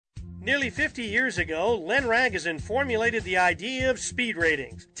Nearly 50 years ago, Len Ragozin formulated the idea of speed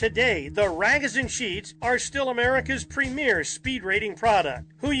ratings. Today, the Ragozin sheets are still America's premier speed rating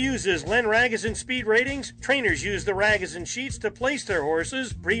product. Who uses Len Ragozin speed ratings? Trainers use the Ragozin sheets to place their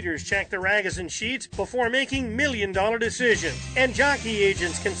horses. Breeders check the Ragozin sheets before making million-dollar decisions. And jockey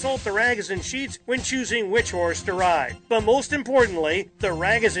agents consult the Ragozin sheets when choosing which horse to ride. But most importantly, the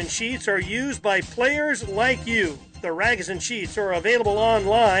Ragozin sheets are used by players like you. The Ragozin sheets are available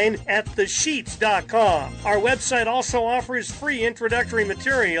online at thesheets.com. Our website also offers free introductory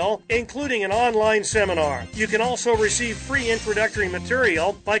material, including an online seminar. You can also receive free introductory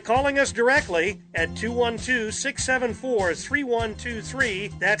material by calling us directly at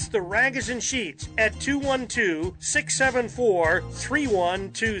 212-674-3123. That's the Ragozin sheets at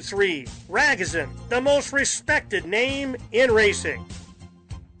 212-674-3123. Ragozin, the most respected name in racing.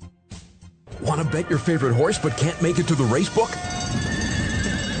 Want to bet your favorite horse but can't make it to the racebook?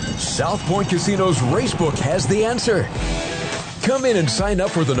 South Point Casino's Racebook has the answer. Come in and sign up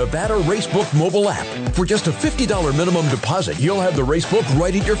for the Nevada Racebook mobile app. For just a $50 minimum deposit, you'll have the Racebook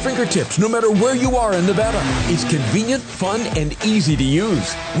right at your fingertips, no matter where you are in Nevada. It's convenient, fun, and easy to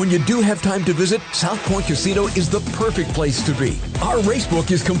use. When you do have time to visit, South Point Casino is the perfect place to be. Our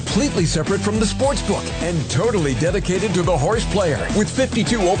Racebook is completely separate from the Sportsbook and totally dedicated to the horse player. With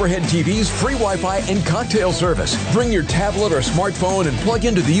 52 overhead TVs, free Wi-Fi, and cocktail service. Bring your tablet or smartphone and plug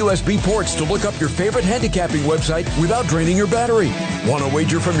into the USB ports to look up your favorite handicapping website without draining your battery. Want to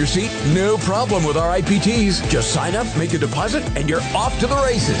wager from your seat? No problem with our IPTs. Just sign up, make a deposit, and you're off to the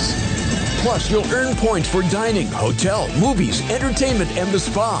races. Plus, you'll earn points for dining, hotel, movies, entertainment, and the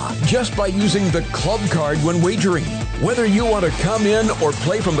spa just by using the club card when wagering. Whether you want to come in or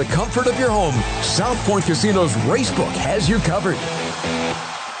play from the comfort of your home, South Point Casino's Racebook has you covered.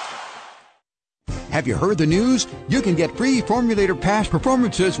 Have you heard the news? You can get free Formulator past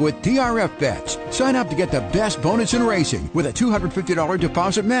performances with DRF bets. Sign up to get the best bonus in racing with a $250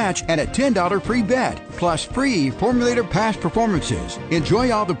 deposit match and a $10 free bet, plus free Formulator past performances.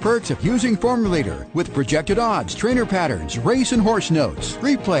 Enjoy all the perks of using Formulator with projected odds, trainer patterns, race and horse notes,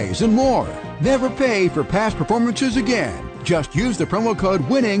 replays, and more. Never pay for past performances again. Just use the promo code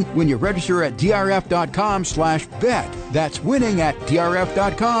WINNING when you register at drf.com/bet. That's winning at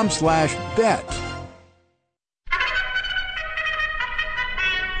drf.com/bet.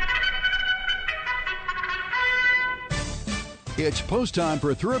 It's post time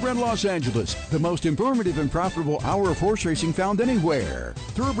for Thoroughbred Los Angeles, the most informative and profitable hour of horse racing found anywhere.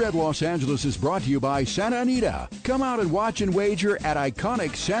 Thoroughbred Los Angeles is brought to you by Santa Anita. Come out and watch and wager at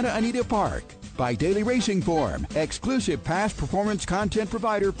iconic Santa Anita Park. By Daily Racing Form, exclusive past performance content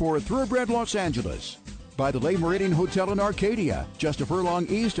provider for Thoroughbred Los Angeles. By the Le Meridian Hotel in Arcadia, just a furlong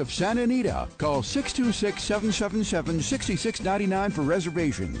east of Santa Anita. Call 626-777-6699 for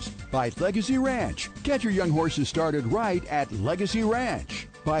reservations. By Legacy Ranch. Get your young horses started right at Legacy Ranch.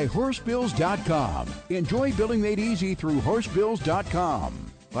 By Horsebills.com. Enjoy billing made easy through Horsebills.com.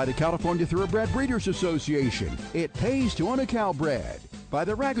 By the California Thoroughbred Breeders Association. It pays to own a Calbred. By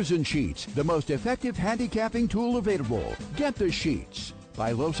the Ragozin Sheets, the most effective handicapping tool available. Get the sheets.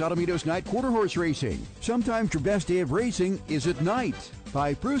 By Los Alamitos Night Quarter Horse Racing. Sometimes your best day of racing is at night.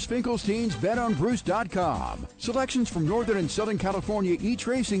 By Bruce Finkelstein's BetOnBruce.com. Selections from Northern and Southern California each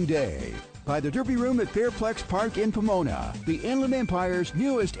racing day. By the Derby Room at Fairplex Park in Pomona, the Inland Empire's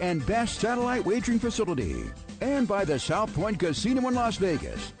newest and best satellite wagering facility. And by the South Point Casino in Las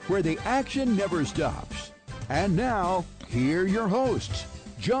Vegas, where the action never stops. And now, here are your hosts,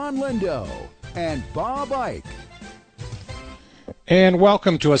 John Lindo and Bob Ike. And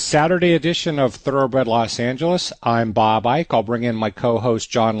welcome to a Saturday edition of Thoroughbred Los Angeles. I'm Bob Ike. I'll bring in my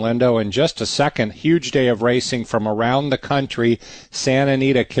co-host John Lindo in just a second. Huge day of racing from around the country. Santa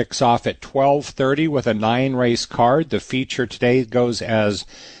Anita kicks off at 12:30 with a 9-race card. The feature today goes as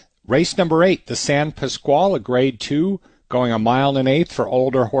race number 8, the San Pasquale, a grade 2, going 1 1/8 for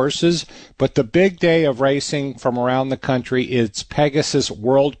older horses. But the big day of racing from around the country is Pegasus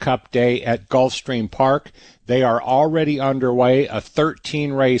World Cup Day at Gulfstream Park. They are already underway, a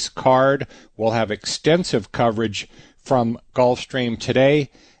 13-race card. We'll have extensive coverage from Gulfstream today.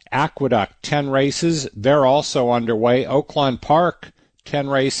 Aqueduct, 10 races. They're also underway. Oaklawn Park, 10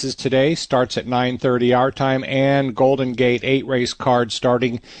 races today, starts at 9:30 our time. And Golden Gate, 8-race card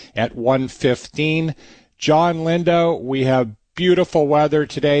starting at 1:15. John Lindo, we have beautiful weather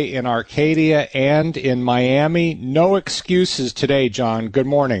today in Arcadia and in Miami. No excuses today, John. Good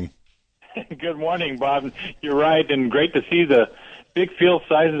morning. Good morning, Bob. You're right, and great to see the big field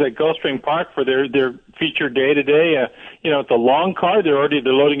sizes at Gulfstream Park for their featured day today. It's a long card. They're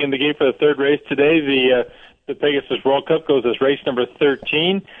loading in the gate for the third race today. The Pegasus World Cup goes as race number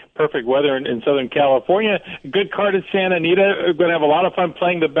 13. perfect weather in Southern California. Good card at Santa Anita. We're going to have a lot of fun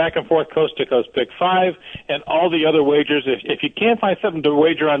playing the back-and-forth coast-to-coast Pick 5 and all the other wagers. If you can't find something to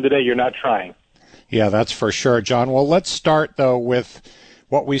wager on today, you're not trying. Yeah, that's for sure, John. Well, let's start, though, with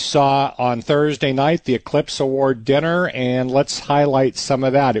what we saw on Thursday night, the Eclipse Award dinner, and let's highlight some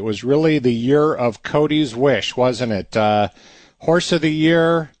of that. It was really the year of Cody's Wish, wasn't it? Horse of the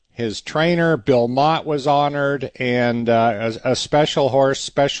Year, his trainer, Bill Mott, was honored, and a special horse,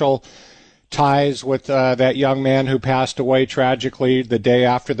 special ties with that young man who passed away tragically the day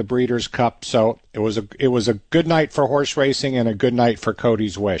after the Breeders' Cup. So it was a good night for horse racing and a good night for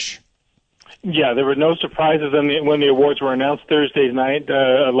Cody's Wish. Yeah, there were no surprises when the awards were announced Thursday night.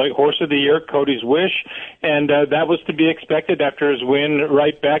 Like Horse of the Year, Cody's Wish, and that was to be expected after his win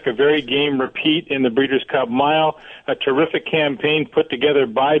right back, a very game repeat in the Breeders' Cup Mile, a terrific campaign put together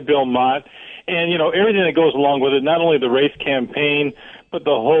by Bill Mott, and, everything that goes along with it, not only the race campaign, but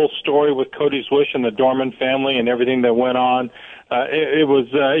the whole story with Cody's Wish and the Dorman family and everything that went on. It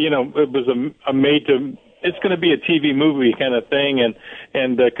was a made to... It's going to be a TV movie kind of thing, and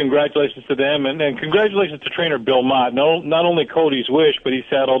congratulations to them, and congratulations to trainer Bill Mott. Not only Cody's Wish, but he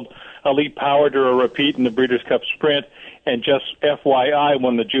saddled Elite Power to a repeat in the Breeders' Cup Sprint, and just FYI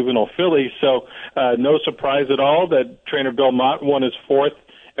won the Juvenile Fillies. So no surprise at all that trainer Bill Mott won his fourth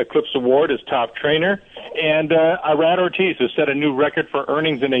Eclipse Award as top trainer. And Irad Ortiz, who set a new record for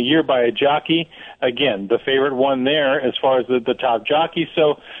earnings in a year by a jockey. Again, the favorite one there as far as the top jockey.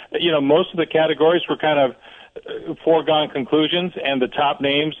 So, most of the categories were kind of foregone conclusions, and the top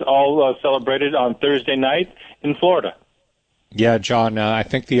names all celebrated on Thursday night in Florida. Yeah, John, I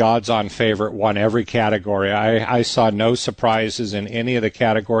think the odds-on favorite won every category. I saw no surprises in any of the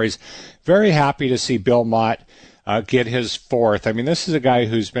categories. Very happy to see Bill Mott get his fourth. I mean, this is a guy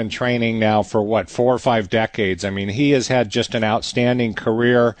who's been training now for, 4 or 5 decades. I mean, he has had just an outstanding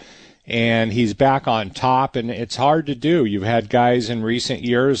career, and he's back on top, and it's hard to do. You've had guys in recent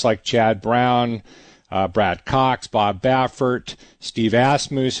years like Chad Brown, Brad Cox, Bob Baffert, Steve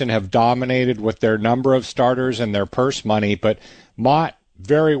Asmussen have dominated with their number of starters and their purse money, but Mott,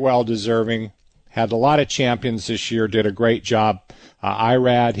 very well deserving, had a lot of champions this year, did a great job.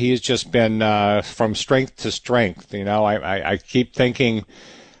 Irad, he's just been from strength to strength. I keep thinking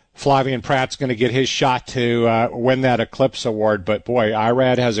Flavien Prat's going to get his shot to win that Eclipse Award, but boy,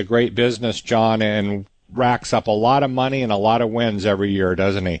 Irad has a great business, John, and racks up a lot of money and a lot of wins every year,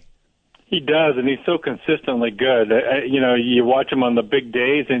 doesn't he? He does, and he's so consistently good. You watch him on the big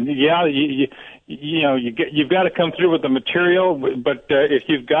days, and you've got to come through with the material. But if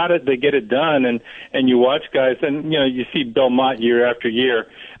you've got it, they get it done. And you watch guys, and you see Bill Mott year after year.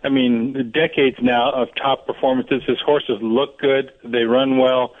 I mean, decades now of top performances. His horses look good, they run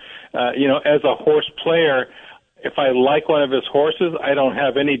well. As a horse player, if I like one of his horses, I don't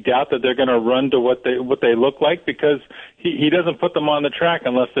have any doubt that they're going to run to what they look like, because he doesn't put them on the track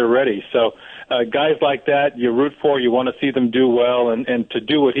unless they're ready. So guys like that, you root for, you want to see them do well, and to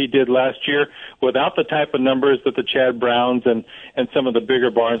do what he did last year without the type of numbers that the Chad Browns and some of the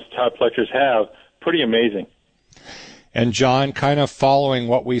bigger barns, Todd Pletchers have, pretty amazing. And John, kind of following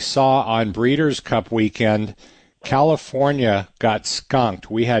what we saw on Breeders' Cup weekend, California got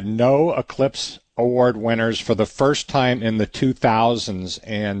skunked. We had no Eclipse Award winners for the first time in the 2000s,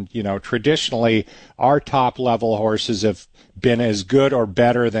 and traditionally our top level horses have been as good or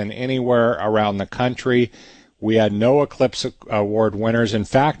better than anywhere around the country. We had no Eclipse Award winners. In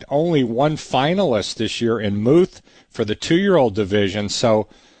fact, only one finalist this year in Muth for the 2-year-old division. So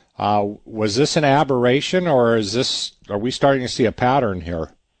was this an aberration, or are we starting to see a pattern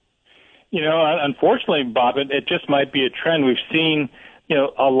here? Unfortunately, Bob, it just might be a trend. We've seen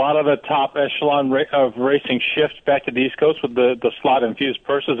a lot of the top echelon of racing shift back to the East Coast with the slot-infused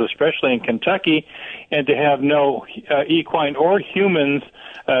purses, especially in Kentucky, and to have no equine or humans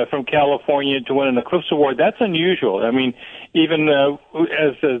from California to win an Eclipse Award, that's unusual. I mean, even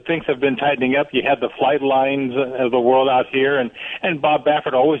as things have been tightening up, you had the Flight Lines of the world out here, and Bob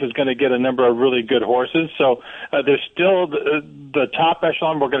Baffert always is going to get a number of really good horses. So there's still the top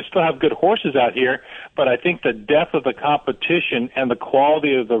echelon. We're going to still have good horses out here, but I think the depth of the competition and the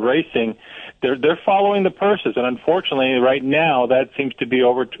quality of the racing, they're following the purses, and unfortunately, right now, that seems to be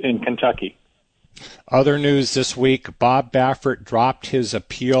over in Kentucky. Other news this week, Bob Baffert dropped his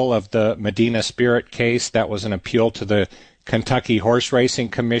appeal of the Medina Spirit case. That was an appeal to the Kentucky Horse Racing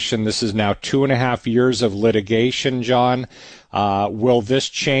Commission. This is now 2.5 years of litigation, John. Will this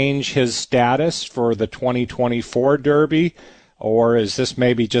change his status for the 2024 Derby, or is this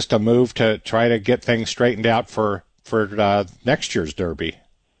maybe just a move to try to get things straightened out for next year's Derby?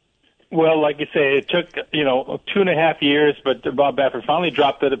 Well, like you say, it took, 2.5 years, but Bob Baffert finally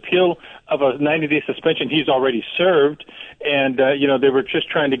dropped that appeal of a 90-day suspension he's already served. And, they were just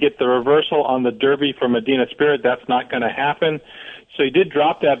trying to get the reversal on the Derby for Medina Spirit. That's not going to happen. So he did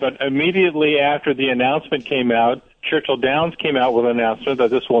drop that, but immediately after the announcement came out, Churchill Downs came out with an announcement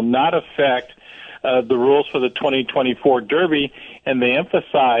that this will not affect the rules for the 2024 Derby, and they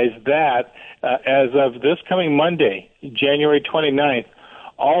emphasized that as of this coming Monday, January 29th,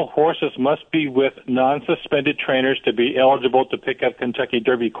 all horses must be with non-suspended trainers to be eligible to pick up Kentucky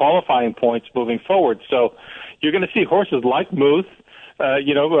Derby qualifying points moving forward. So you're going to see horses like Muth,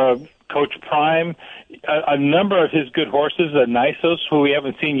 Coach Prime, a number of his good horses, Nisos, who we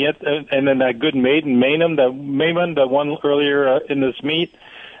haven't seen yet, and then that good maiden, Maynham, that won earlier in this meet.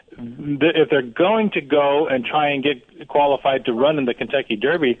 If they're going to go and try and get qualified to run in the Kentucky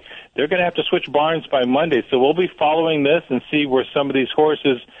Derby, they're going to have to switch barns by Monday. So we'll be following this and see where some of these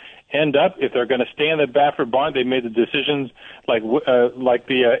horses end up. If they're going to stay in the Baffert barn, they made the decisions like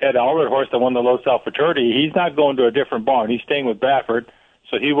the Ed Allred horse that won the Los Alfaturti. He's not going to a different barn. He's staying with Baffert,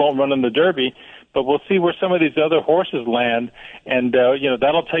 so he won't run in the Derby. But we'll see where some of these other horses land, and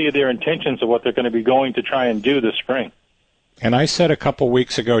that'll tell you their intentions of what they're going to be going to try and do this spring. And I said a couple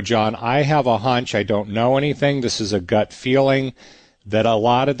weeks ago, John, I have a hunch, I don't know anything, this is a gut feeling, that a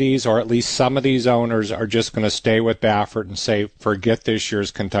lot of these, or at least some of these owners, are just going to stay with Baffert and say, forget this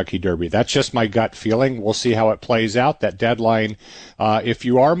year's Kentucky Derby. That's just my gut feeling. We'll see how it plays out. That deadline, if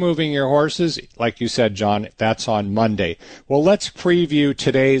you are moving your horses, like you said, John, that's on Monday. Well, let's preview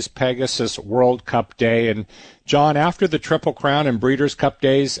today's Pegasus World Cup Day. And John, after the Triple Crown and Breeders' Cup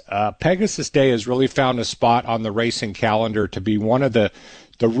days, Pegasus Day has really found a spot on the racing calendar to be one of the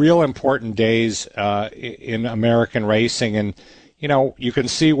real important days in American racing. And you can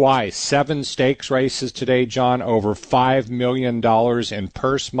see why. 7 stakes races today, John, over $5 million in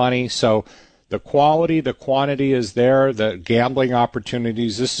purse money. So the quality, the quantity is there, the gambling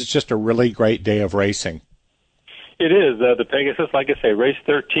opportunities. This is just a really great day of racing. It is. The Pegasus, like I say, race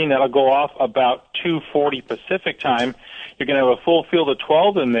 13, that'll go off about 2:40 Pacific time. You're going to have a full field of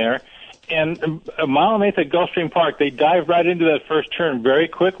 12 in there. And a mile and eighth at Gulfstream Park, they dive right into that first turn very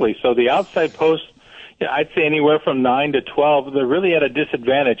quickly. So the outside post, I'd say anywhere from 9 to 12, they're really at a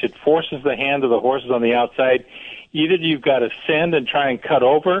disadvantage. It forces the hand of the horses on the outside. Either you've got to send and try and cut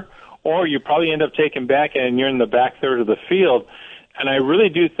over, or you probably end up taking back and you're in the back third of the field. And I really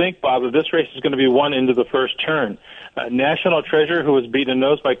do think, Bob, that this race is going to be won into the first turn. National Treasure, who was beaten a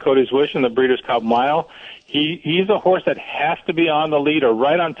nose by Cody's Wish in the Breeders' Cup Mile, he's a horse that has to be on the lead or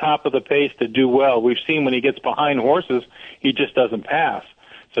right on top of the pace to do well. We've seen when he gets behind horses, he just doesn't pass.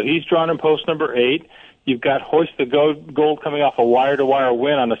 So he's drawn in post number 8. You've got Hoist the Gold coming off a wire-to-wire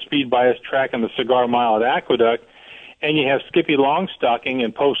win on a speed-biased track in the Cigar Mile at Aqueduct. And you have Skippy Longstocking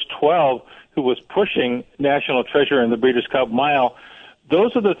in post 12, who was pushing National Treasure in the Breeders' Cup Mile.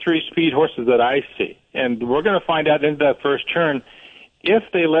 Those are the 3 speed horses that I see. And we're going to find out into that first turn. If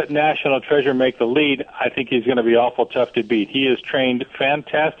they let National Treasure make the lead, I think he's going to be awful tough to beat. He is trained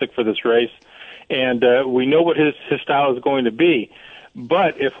fantastic for this race, and we know what his style is going to be.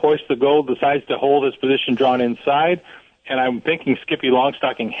 But if Hoist the Gold decides to hold his position drawn inside, and I'm thinking Skippy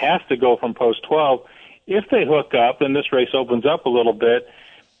Longstocking has to go from post 12, if they hook up, then this race opens up a little bit.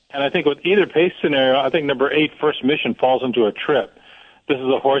 And I think with either pace scenario, I think number 8, First Mission, falls into a trip. This is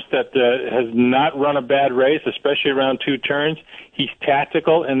a horse that has not run a bad race, especially around 2 turns. He's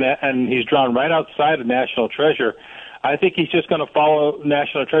tactical, and he's drawn right outside of National Treasure. I think he's just going to follow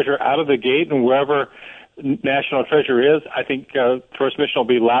National Treasure out of the gate, and wherever National Treasure is, I think First Mission will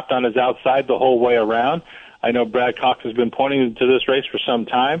be lapped on his outside the whole way around. I know Brad Cox has been pointing to this race for some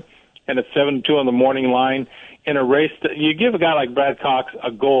time, and it's 7-2 on the morning line in a race that you give a guy like Brad Cox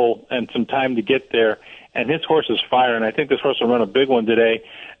a goal and some time to get there, and his horse is fire, and I think this horse will run a big one today.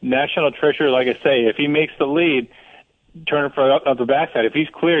 National Treasure, like I say, if he makes the lead, turn it for on the backside. If he's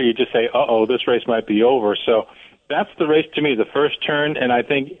clear, you just say, uh-oh, this race might be over. So that's the race to me, the first turn, and I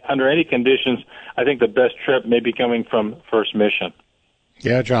think under any conditions, I think the best trip may be coming from First Mission.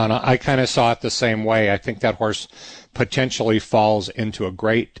 Yeah, John, I kind of saw it the same way. I think that horse potentially falls into a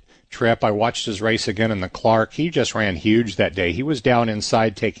great trip. I watched his race again in the Clark. He just ran huge that day. He was down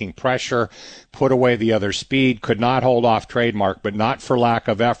inside taking pressure, put away the other speed, could not hold off Trademark, but not for lack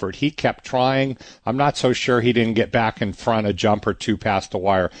of effort. He kept trying. I'm not so sure he didn't get back in front a jump or 2 past the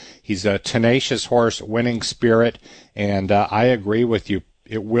wire. He's a tenacious horse, winning spirit, and I agree with you.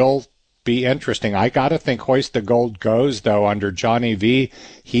 It will be interesting. I got to think Hoist the Gold goes, though, under Johnny V.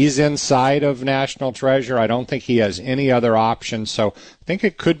 He's inside of National Treasure. I don't think he has any other options, so I think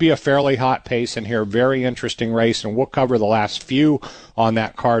it could be a fairly hot pace in here. Very interesting race, and we'll cover the last few on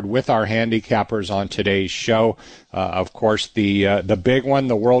that card with our handicappers on today's show. Of course, the big one,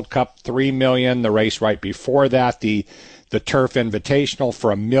 the World Cup, $3 million. The race right before that, the Turf Invitational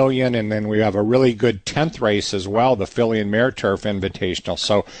for $1 million, and then we have a really good 10th race as well, the Filly and Mare Turf Invitational.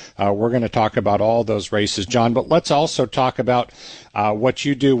 So we're going to talk about all those races, John. But let's also talk about what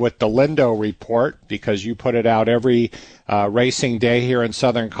you do with the Lindo report, because you put it out every racing day here in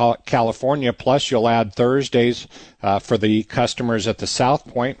Southern California. Plus, you'll add Thursdays for the customers at the South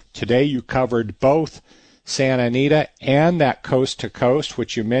Point. Today, you covered both Santa Anita and that Coast to Coast,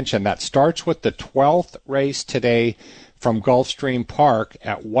 which you mentioned. That starts with the 12th race today from Gulfstream Park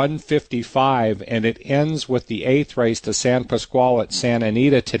at 1:55, and it ends with the 8th race to San Pasqual at Santa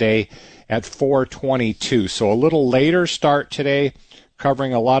Anita today at 4:22. So a little later start today,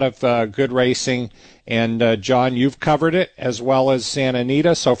 covering a lot of good racing. And, John, you've covered it as well as Santa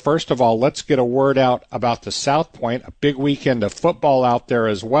Anita. So first of all, let's get a word out about the South Point, a big weekend of football out there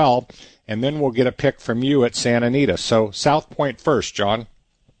as well, and then we'll get a pick from you at Santa Anita. So South Point first, John.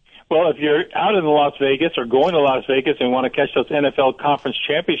 Well, if you're out in Las Vegas or going to Las Vegas and want to catch those NFL Conference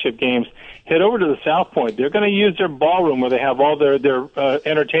Championship games, head over to the South Point. They're going to use their ballroom where they have all their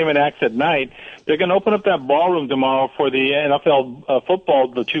entertainment acts at night. They're going to open up that ballroom tomorrow for the NFL football,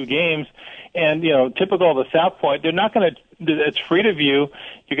 the two games. And, you know, typical of the South Point, they're not going to, it's free to view.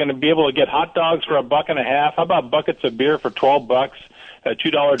 You're going to be able to get hot dogs for $1.50. How about buckets of beer for $12?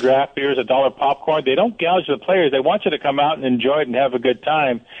 $2 draft beers, $1 popcorn. They don't gouge the players. They want you to come out and enjoy it and have a good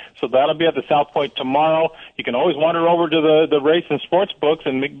time. So that'll be at the South Point tomorrow. You can always wander over to the race and sports books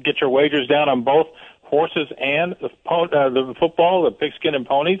and get your wagers down on both horses and the football, the pigskin and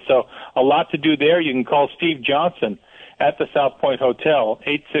ponies. So a lot to do there. You can call Steve Johnson at the South Point Hotel,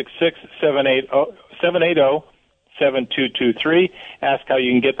 866-780-7223. Ask how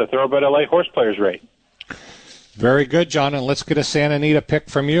you can get the Thoroughbred LA Horse Players rate. Very good, John, and let's get a Santa Anita pick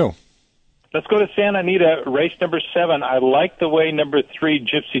from you. Let's go to Santa Anita, race number 7. I like the way number 3,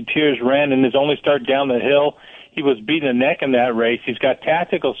 Gypsy Tears, ran in his only start down the hill. He was beating the neck in that race. He's got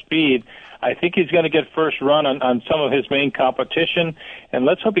tactical speed. I think he's going to get first run on some of his main competition, and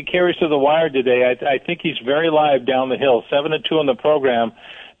let's hope he carries to the wire today. I think he's very live down the hill. 7-2 on the program.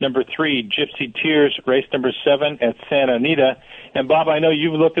 Number 3, Gypsy Tears, race number 7 at Santa Anita. And, Bob, I know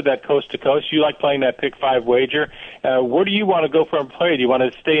you've looked at that coast to coast. You like playing that pick 5 wager. Where do you want to go for a play? Do you want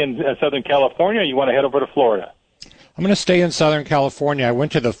to stay in Southern California, or you want to head over to Florida? I'm going to stay in Southern California. I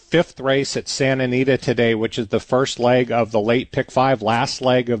went to the 5th race at Santa Anita today, which is the first leg of the late pick 5, last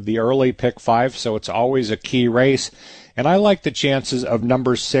leg of the early pick 5, so it's always a key race. And I like the chances of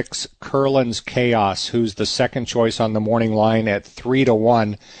number 6, Curlin's Chaos, who's the second choice on the morning line at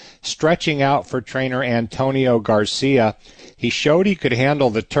 3-1. Stretching out for trainer Antonio Garcia. He showed he could handle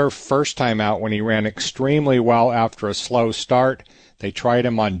the turf first time out when he ran extremely well after a slow start. They tried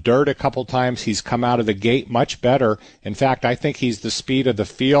him on dirt a couple times. He's come out of the gate much better. In fact, I think he's the speed of the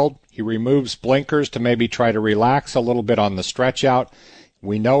field. He removes blinkers to maybe try to relax a little bit on the stretch out.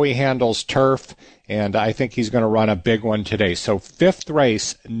 We know he handles turf, and I think he's going to run a big one today. So 5th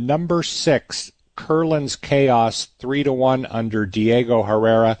race, number 6, Curlin's Chaos, 3-1 under Diego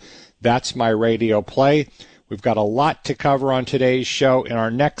Herrera. That's my radio play. We've got a lot to cover on today's show. In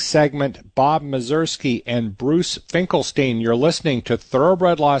our next segment, Bob Mazursky and Bruce Finkelstein. You're listening to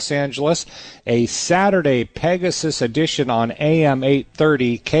Thoroughbred Los Angeles, a Saturday Pegasus edition on AM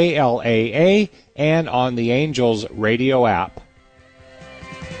 830 KLAA and on the Angels radio app.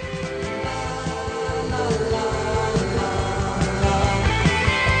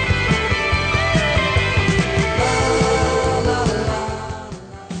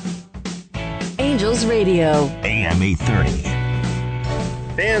 Angels Radio. AM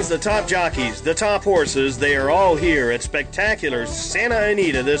 830. Fans, the top jockeys, the top horses, they are all here at spectacular Santa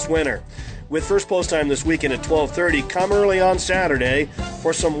Anita this winter. With first post time this weekend at 12:30, come early on Saturday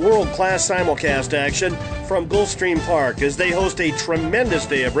for some world-class simulcast action from Gulfstream Park as they host a tremendous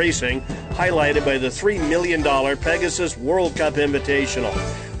day of racing, highlighted by the $3 million Pegasus World Cup Invitational.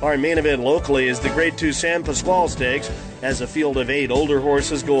 Our main event locally is the Grade 2 San Pasqual Stakes, as a field of 8 older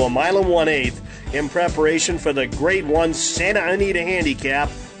horses go 1 1/8 in preparation for the Grade 1 Santa Anita Handicap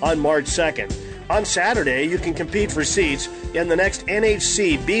on March 2nd. On Saturday, you can compete for seats in the next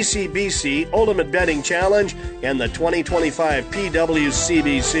NHC BCBC Ultimate Betting Challenge and the 2025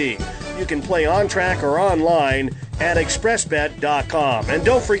 PWCBC. You can play on track or online at expressbet.com. And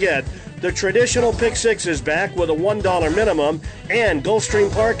don't forget, The traditional Pick 6 is back with a $1 minimum, and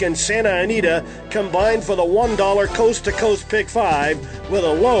Gulfstream Park and Santa Anita combined for the $1 coast-to-coast Pick 5 with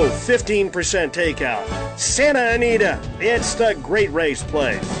a low 15% takeout. Santa Anita, it's the great race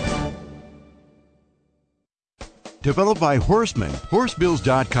place. Developed by Horseman,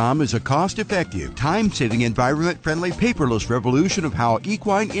 Horsebills.com is a cost-effective, time-saving, environment-friendly, paperless revolution of how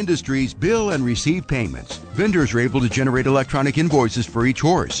equine industries bill and receive payments. Vendors are able to generate electronic invoices for each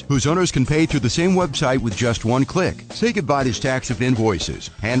horse, whose owners can pay through the same website with just one click. Say goodbye to stacks of invoices,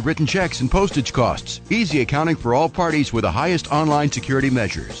 handwritten checks, and postage costs. Easy accounting for all parties with the highest online security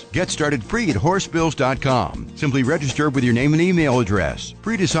measures. Get started free at Horsebills.com. Simply register with your name and email address.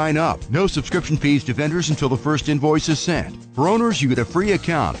 Free to sign up. No subscription fees to vendors until the first invoice is sent. For owners, you get a free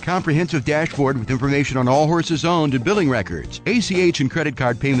account, comprehensive dashboard with information on all horses owned and billing records, ACH and credit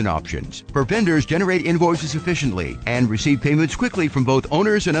card payment options. For vendors, generate invoices efficiently and receive payments quickly from both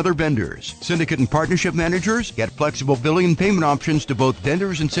owners and other vendors. Syndicate and partnership managers get flexible billing and payment options to both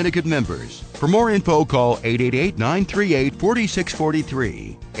vendors and syndicate members. For more info, call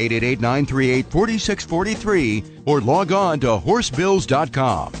 888-938-4643, 888-938-4643, or log on to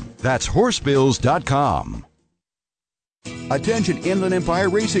horsebills.com. That's horsebills.com. Attention Inland Empire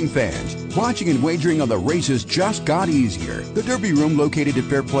racing fans. Watching and wagering on the races just got easier. The Derby Room located at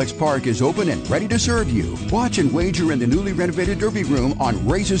Fairplex Park is open and ready to serve you. Watch and wager in the newly renovated Derby Room on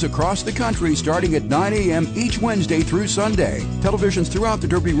races across the country starting at 9 a.m. each Wednesday through Sunday. Televisions throughout the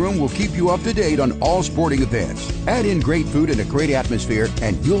Derby Room will keep you up to date on all sporting events. Add in great food and a great atmosphere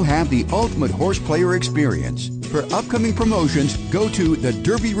and you'll have the ultimate horse player experience. For upcoming promotions, go to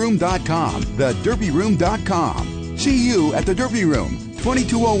thederbyroom.com, thederbyroom.com. See you at the Derby Room,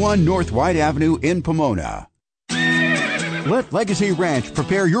 2201 North White Avenue in Pomona. Let Legacy Ranch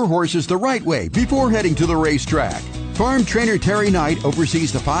prepare your horses the right way before heading to the racetrack. Farm trainer Terry Knight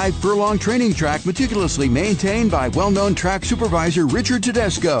oversees the 5-furlong training track meticulously maintained by well-known track supervisor Richard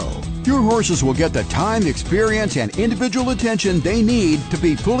Tedesco. Your horses will get the time, experience, and individual attention they need to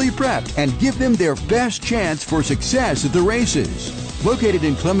be fully prepped and give them their best chance for success at the races. Located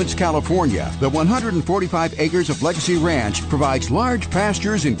in Clements, California, the 145 acres of Legacy Ranch provides large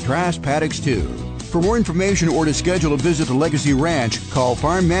pastures and grass paddocks too. For more information or to schedule a visit to Legacy Ranch, call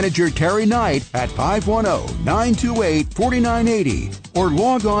Farm Manager Terry Knight at 510-928-4980 or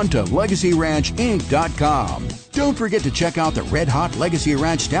log on to LegacyRanchInc.com. Don't forget to check out the red-hot Legacy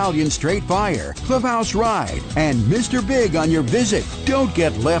Ranch Stallion Straight Fire, Clubhouse Ride, and Mr. Big on your visit. Don't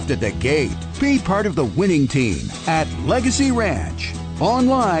get left at the gate. Be part of the winning team at Legacy Ranch.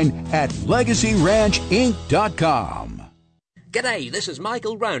 Online at LegacyRanchInc.com. G'day, this is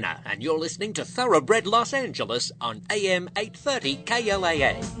Michael Rona, and you're listening to Thoroughbred Los Angeles on AM 830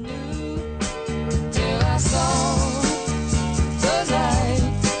 KLAA.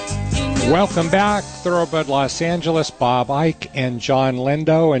 Welcome back, Thoroughbred Los Angeles, Bob Ike and John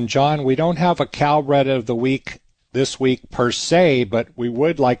Lindo. And John, we don't have a Cowbred of the Week this week per se, but we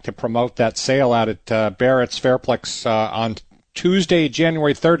would like to promote that sale out at Barrett's Fairplex on Tuesday,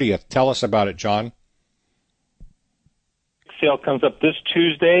 January 30th. Tell us about it, John. Sale comes up this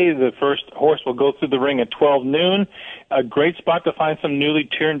Tuesday. The first horse will go through the ring at 12 noon. A great spot to find some newly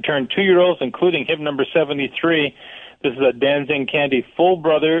turned 2-year-olds, including hip number 73. This is a Danzing Candy full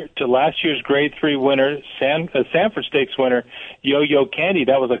brother to last year's Grade 3 winner, Sanford Stakes winner, Yo-Yo Candy.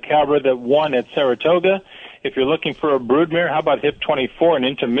 That was a Cowbred that won at Saratoga. If you're looking for a broodmare, how about hip 24, an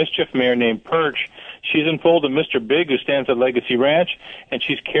Into Mischief mare named Perch? She's in foal to Mr. Big, who stands at Legacy Ranch, and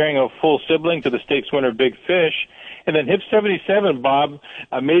she's carrying a full sibling to the stakes winner, Big Fish. And then hip 77, Bob,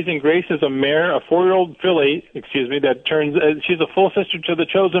 Amazing Grace is a mare, a 4-year-old filly, that turns, she's a full sister to the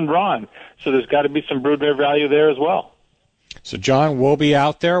Chosen Ron. So there's got to be some broodmare value there as well. So, John, we'll be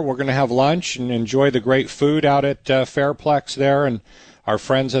out there. We're going to have lunch and enjoy the great food out at Fairplex there. And our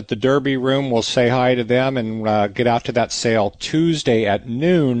friends at the Derby Room, we'll say hi to them and get out to that sale Tuesday at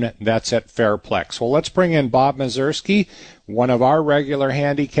noon. That's at Fairplex. Well, let's bring in Bob Mazursky, one of our regular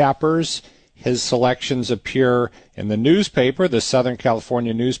handicappers. His selections appear in the newspaper, the Southern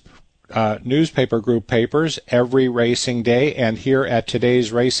California newspaper group papers, every racing day, and here at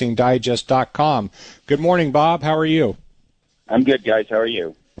today's RacingDigest.com. Good morning, Bob. How are you? I'm good, guys. How are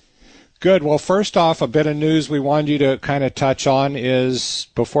you? Good. Well, first off, a bit of news we wanted you to kind of touch on is,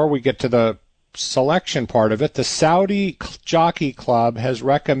 before we get to the selection part of it, the Saudi Jockey Club has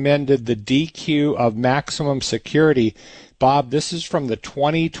recommended the DQ of Maximum Security. Bob, this is from the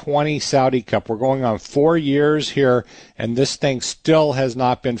 2020 Saudi Cup. We're going on 4 years here, and this thing still has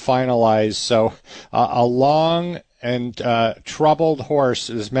not been finalized. So a long and troubled horse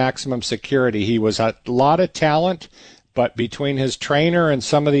is Maximum Security. He was a lot of talent, but between his trainer and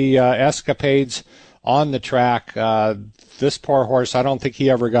some of the escapades on the track, this poor horse, I don't think he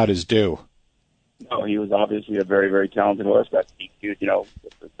ever got his due. No, he was obviously a very, very talented horse. Got DQ'd,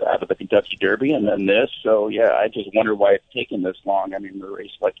 out of the Kentucky Derby and then this. So, yeah, I just wonder why it's taken this long. I mean, the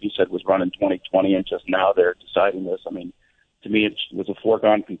race, like you said, was run in 2020, and just now they're deciding this. I mean, to me, it was a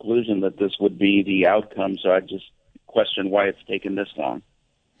foregone conclusion that this would be the outcome, so I just question why it's taken this long.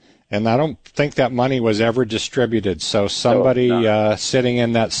 And I don't think that money was ever distributed. So somebody sitting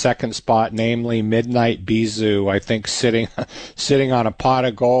in that second spot, namely Midnight Bizou, I think sitting on a pot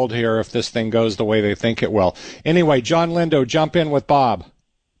of gold here if this thing goes the way they think it will. Anyway, John Lindo, jump in with Bob.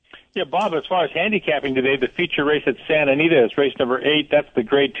 Yeah, Bob, as far as handicapping today, the feature race at Santa Anita is race number 8. That's the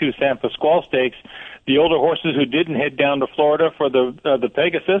Grade 2 San Pasqual Stakes. The older horses who didn't head down to Florida for the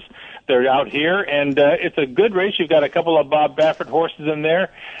Pegasus, they're out here, and it's a good race. You've got a couple of Bob Baffert horses in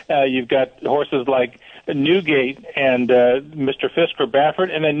there. You've got horses like Newgate and Mr. Fisk for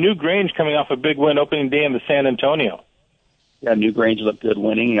Baffert, and then New Grange coming off a big win opening day in the San Antonio. Yeah, New Grange looked good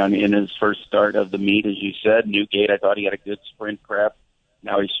winning in his first start of the meet, as you said. Newgate, I thought he had a good sprint prep.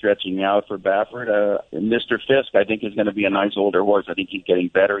 Now he's stretching out for Baffert. Mr. Fisk, I think, is going to be a nice older horse. I think he's getting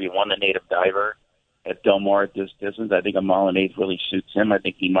better. He won the Native Diver at Del Mar at this distance. I think a mile and eighth really suits him. I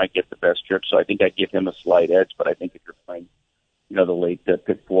think he might get the best trip, so I think I'd give him a slight edge. But I think if you're playing, the late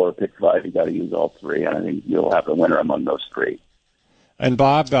pick 4 or pick 5, you got to use all three, and I think you'll have a winner among those three. And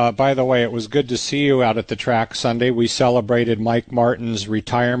Bob, by the way, it was good to see you out at the track Sunday. We celebrated Mike Martin's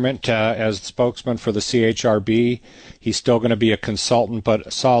retirement as spokesman for the CHRB. He's still going to be a consultant,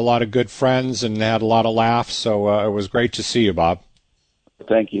 but saw a lot of good friends and had a lot of laughs, so it was great to see you, Bob.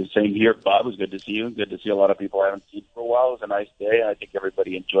 Thank you. Same here, Bob. It was good to see you. Good to see a lot of people I haven't seen for a while. It was a nice day. I think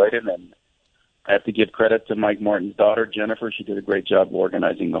everybody enjoyed it, and I have to give credit to Mike Martin's daughter, Jennifer. She did a great job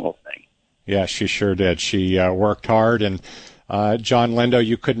organizing the whole thing. Yeah, she sure did. She worked hard, and John Lindo,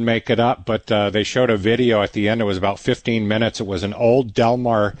 you couldn't make it up, but they showed a video at the end. It was about 15 minutes. It was an old Del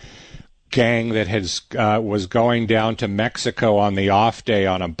Mar gang that was going down to Mexico on the off day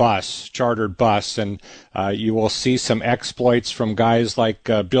on a chartered bus, and you will see some exploits from guys like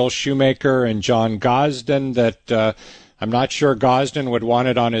Bill Shoemaker and John Gosden that I'm not sure Gosden would want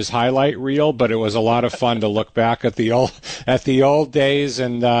it on his highlight reel, but it was a lot of fun to look back at the old days.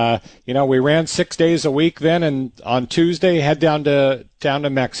 And we ran 6 days a week then, and on Tuesday head down to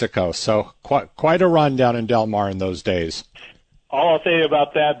Mexico. So quite a run down in Del Mar in those days. All I'll say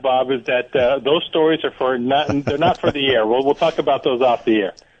about that, Bob, is that those stories are they're not for the air. We'll talk about those off the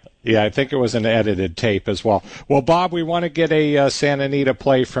air. Yeah, I think it was an edited tape as well. Well, Bob, we want to get a Santa Anita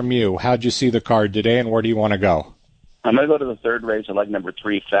play from you. How'd you see the card today, and where do you want to go? I'm going to go to the third race. I like number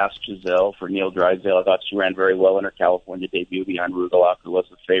 3, Fast Giselle, for Neil Drysdale. I thought she ran very well in her California debut behind Rugelach, who was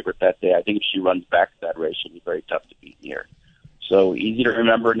the favorite that day. I think if she runs back to that race, she'll be very tough to beat here. So easy to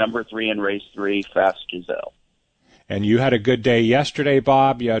remember, number 3 in race 3, Fast Giselle. And you had a good day yesterday,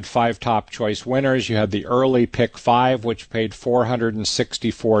 Bob. You had 5 top choice winners. You had the early pick 5, which paid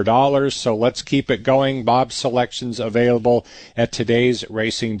 $464. So let's keep it going. Bob's selections available at today's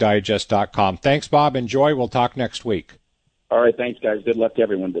racingdigest.com. Thanks, Bob. Enjoy. We'll talk next week. All right. Thanks, guys. Good luck to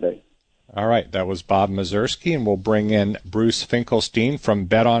everyone today. All right. That was Bob Mazurski, and we'll bring in Bruce Finkelstein from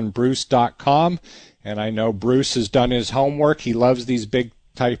betonbruce.com. And I know Bruce has done his homework. He loves these big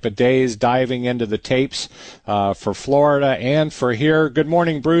type of days, diving into the tapes for Florida and for here. Good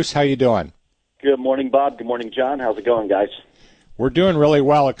morning, Bruce. How you doing? Good morning, Bob. Good morning, John. How's it going, guys? We're doing really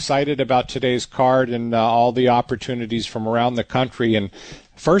well. Excited about today's card and all the opportunities from around the country. And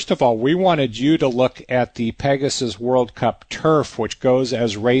first of all, we wanted you to look at the Pegasus World Cup Turf, which goes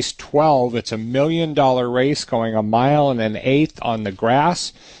as race 12. It's $1 million race going 1 1/8 on the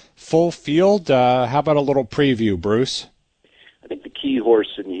grass. Full field. How about a little preview, Bruce? I think the key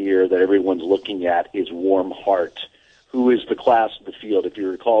horse in here that everyone's looking at is Warm Heart, who is the class of the field. If you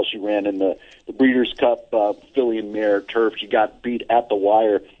recall, she ran in the Breeders' Cup filly and mare turf. She got beat at the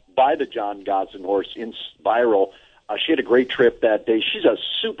wire by the John Gosden horse in Spiral. She had a great trip that day. She's a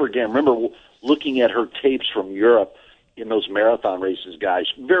super game. Remember looking at her tapes from Europe in those marathon races,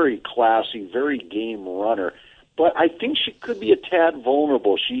 guys. Very classy, very game runner. But I think she could be a tad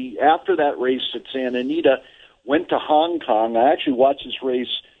vulnerable. She, after that race at Santa Anita, went to Hong Kong. I actually watched this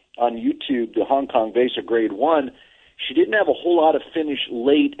race on YouTube, the Hong Kong Vase of Grade 1. She didn't have a whole lot of finish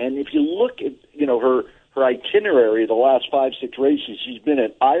late, and if you look at her itinerary the last 5-6 races, she's been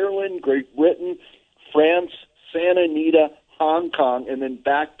at Ireland, Great Britain, France, Santa Anita, Hong Kong, and then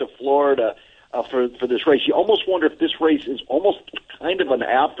back to Florida for this race. You almost wonder if this race is almost kind of an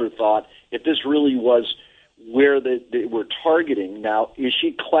afterthought, if this really was where they were targeting. Now, is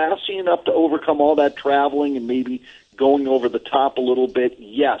she classy enough to overcome all that traveling and maybe going over the top a little bit?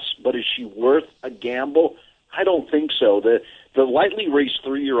 Yes. But is she worth a gamble? I don't think so. The lightly raced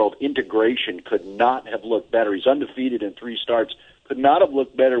 3-year-old Integration could not have looked better. He's undefeated in 3 starts. Could not have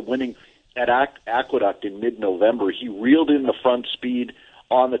looked better winning at Aqueduct in mid-November. He reeled in the front speed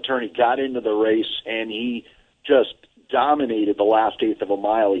on the turn. He got into the race, and he just dominated the last eighth of a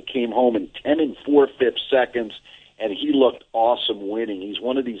mile. He came home in 10 4/5 seconds, and he looked awesome winning. He's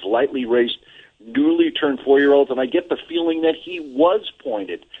one of these lightly raced, newly turned 4-year-olds, and I get the feeling that he was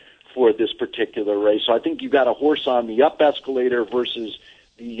pointed for this particular race. So I think you've got a horse on the up escalator versus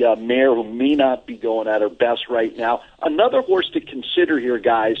the mare who may not be going at her best right now. Another horse to consider here,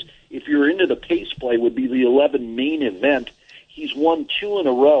 guys, if you're into the pace play, would be the 11 Main Event. He's won 2 in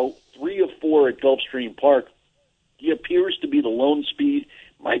a row, 3 of 4 at Gulfstream Park. He appears to be the lone speed.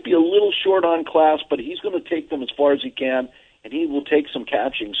 Might be a little short on class, but he's going to take them as far as he can, and he will take some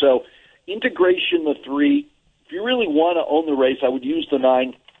catching. So Integration, the 3. If you really want to own the race, I would use the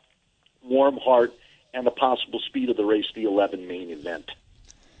 9, Warm Heart, and the possible speed of the race, the 11 Main Event.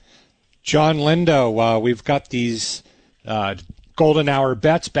 John Lindo, we've got these Golden Hour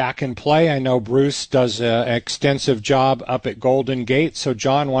bets back in play. I know Bruce does an extensive job up at Golden Gate. So,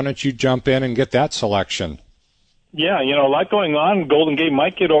 John, why don't you jump in and get that selection? Yeah, a lot going on. Golden Gate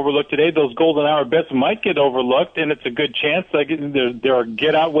might get overlooked today. Those Golden Hour bets might get overlooked, and it's a good chance. There are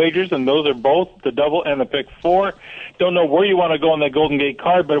get-out wagers, and those are both the double and the pick 4. Don't know where you want to go on that Golden Gate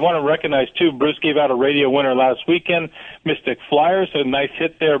card, but I want to recognize, too, Bruce gave out a radio winner last weekend, Mystic Flyer, so nice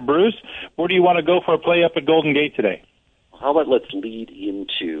hit there, Bruce. Where do you want to go for a play up at Golden Gate today? How about let's lead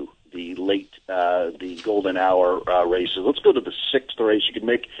into the the Golden Hour races. Let's go to the 6th race. You can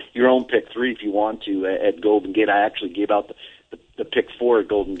make your own pick 3 if you want to at Golden Gate. I actually gave out the pick 4 at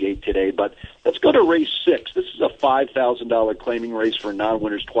Golden Gate today, but let's go to race 6. This is a $5,000 claiming race for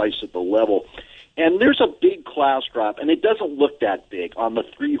non-winners twice at the level. And there's a big class drop, and it doesn't look that big on the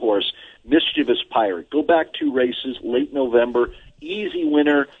 3-horse Mischievous Pirate. Go back 2 races, late November, easy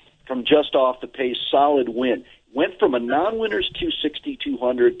winner from just off the pace, solid win. Went from a non-winners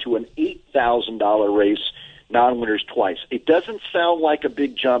 $260,200 to an $8,000 race, non-winners twice. It doesn't sound like a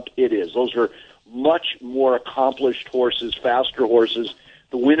big jump. It is. Those are much more accomplished horses, faster horses.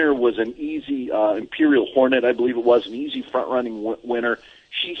 The winner was an easy Imperial Hornet, I believe it was, an easy front-running winner.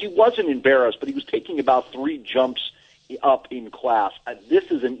 He wasn't embarrassed, but he was taking about 3 jumps up in class. This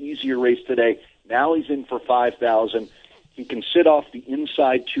is an easier race today. Now he's in for $5,000. He can sit off the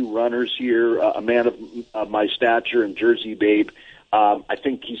inside 2 runners here, a man of my stature and Jersey Babe. I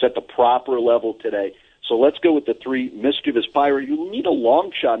think he's at the proper level today. So let's go with the 3, Mischievous Pirate. You need a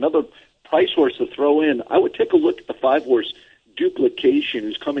long shot, another price horse to throw in. I would take a look at the 5-horse Duplication,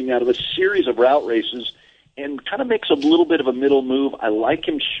 who's coming out of a series of route races and kind of makes a little bit of a middle move. I like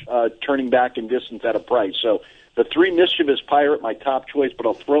him turning back in distance at a price. So the 3, Mischievous Pirate, my top choice, but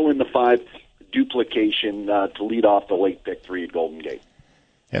I'll throw in the 5, Duplication to lead off the late pick 3 at Golden Gate.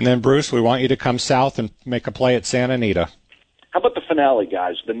 And then, Bruce, we want you to come south and make a play at Santa Anita. How about the finale,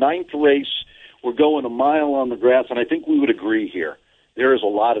 guys? The 9th race, we're going a mile on the grass, and I think we would agree here. There is a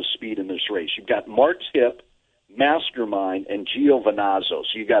lot of speed in this race. You've got Mark's Hip, Mastermind, and Gio Venazzo.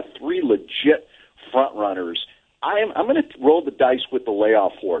 So you've got 3 legit front runners. I'm going to roll the dice with the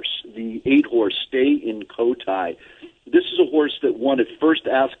layoff horse, the 8-horse Stay in Kotai. This is a horse that won at first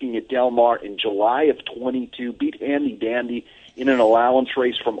asking at Del Mar in July of 22, beat Handy Dandy in an allowance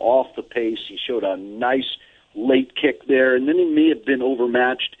race from off the pace. He showed a nice late kick there, and then he may have been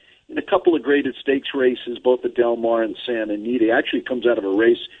overmatched in a couple of graded stakes races, both at Del Mar and Santa Anita. He actually comes out of a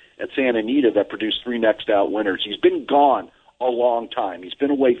race at Santa Anita that produced 3 next out winners. He's been gone a long time. He's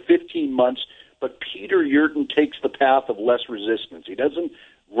been away 15 months, but Peter Yurton takes the path of less resistance. He doesn't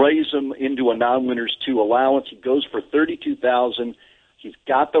raise him into a non-winners 2 allowance. He goes for $32,000. He's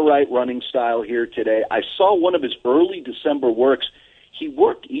got the right running style here today. I saw one of his early December works. He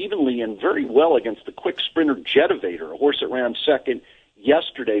worked evenly and very well against the quick sprinter Jetivator, a horse that ran second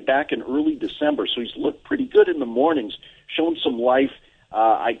yesterday back in early December. So he's looked pretty good in the mornings, shown some life.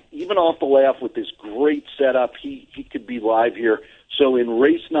 Even off the layoff with this great setup, he could be live here. So in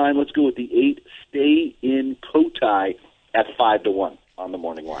race 9, let's go with the 8, Stay in Kotai at 5-1 on the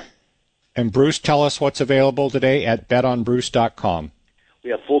morning line. And Bruce, tell us what's available today at betonbruce.com. We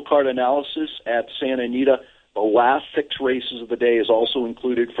have full card analysis at Santa Anita. The last 6 races of the day is also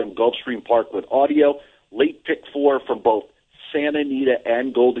included from Gulfstream Park with audio. Late pick 4 from both Santa Anita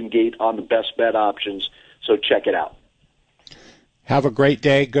and Golden Gate on the best bet options. So check it out. Have a great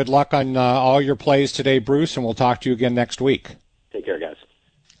day. Good luck on all your plays today, Bruce, and we'll talk to you again next week. Take care, guys.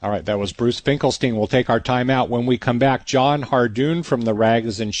 All right, that was Bruce Finkelstein. We'll take our time out. When we come back, John Hardoon from the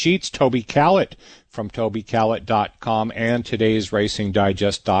Rags and Sheets, Toby Callett from TobyCallett.com, and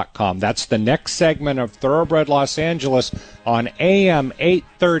Today'sRacingDigest.com. That's the next segment of Thoroughbred Los Angeles on AM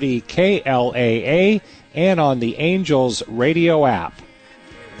 830 KLAA and on the Angels radio app.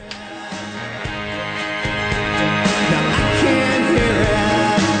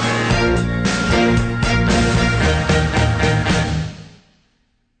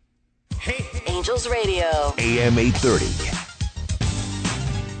 Angels Radio. AM 830.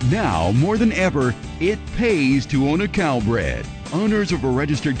 Now, more than ever, it pays to own a Calbred. Owners of a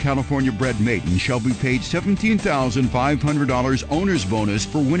registered California bred maiden shall be paid $17,500 owner's bonus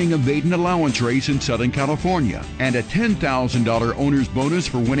for winning a maiden allowance race in Southern California and a $10,000 owner's bonus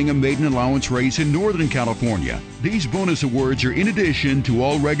for winning a maiden allowance race in Northern California. These bonus awards are in addition to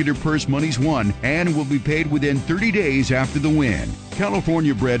all regular purse monies won and will be paid within 30 days after the win.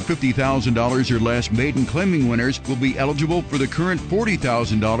 California-bred $50,000 or less maiden claiming winners will be eligible for the current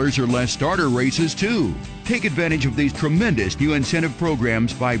 $40,000 or less starter races too. Take advantage of these tremendous new incentive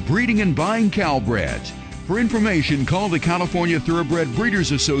programs by breeding and buying Calbreds. For information, call the California Thoroughbred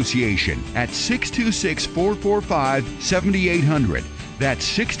Breeders Association at 626-445-7800.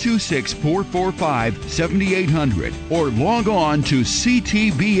 That's 626-445-7800. Or log on to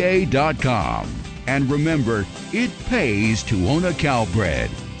ctba.com. And remember, it pays to own a Calbred.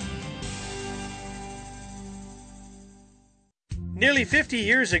 Nearly 50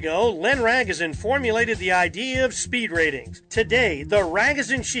 years ago, Len Ragozin formulated the idea of speed ratings. Today, the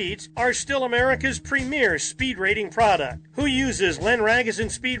Ragozin Sheets are still America's premier speed rating product. Who uses Len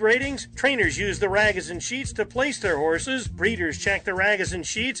Ragozin speed ratings? Trainers use the Ragozin Sheets to place their horses. Breeders check the Ragozin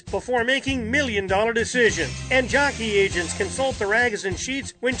Sheets before making million-dollar decisions. And jockey agents consult the Ragozin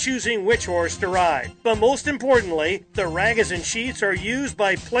Sheets when choosing which horse to ride. But most importantly, the Ragozin Sheets are used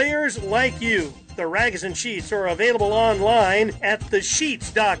by players like you. The Ragozin Sheets are available online at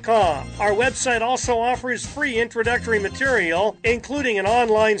thesheets.com. Our website also offers free introductory material, including an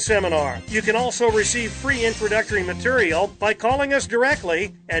online seminar. You can also receive free introductory material by calling us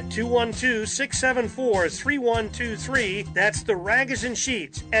directly at 212-674-3123. That's the Ragozin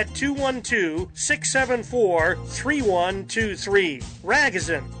Sheets at 212-674-3123.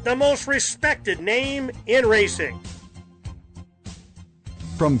 Ragozin, the most respected name in racing.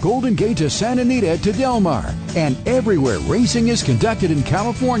 From Golden Gate to Santa Anita to Del Mar, and everywhere racing is conducted in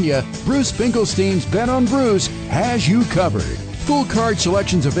California, Bruce Finkelstein's Bet on Bruce has you covered. Full card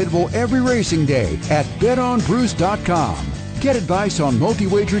selections available every racing day at betonbruce.com. Get advice on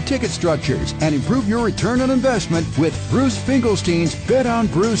multi-wager ticket structures and improve your return on investment with Bruce Finkelstein's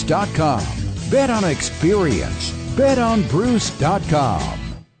betonbruce.com. Bet on experience. betonbruce.com.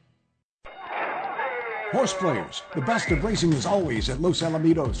 Horse players, the best of racing is always at Los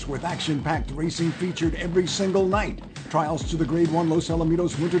Alamitos, with action-packed racing featured every single night. Trials to the Grade 1 Los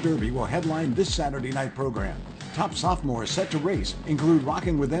Alamitos Winter Derby will headline this Saturday night program. Top sophomores set to race include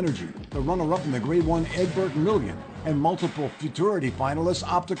Rockin' with Energy, the runner-up in the Grade 1 Ed Burton Million, and multiple Futurity finalists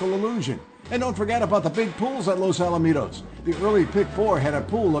Optical Illusion. And don't forget about the big pools at Los Alamitos. The early Pick 4 had a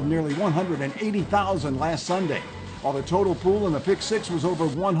pool of nearly 180,000 last Sunday, while the total pool in the Pick 6 was over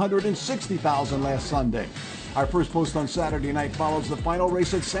 160,000 last Sunday. Our first post on Saturday night follows the final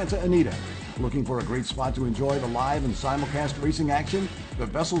race at Santa Anita. Looking for a great spot to enjoy the live and simulcast racing action? The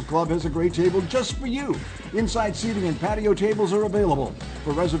Vessels Club has a great table just for you. Inside seating and patio tables are available.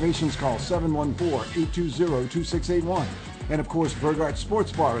 For reservations, call 714-820-2681. And of course, Burgart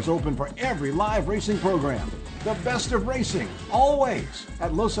Sports Bar is open for every live racing program. The best of racing, always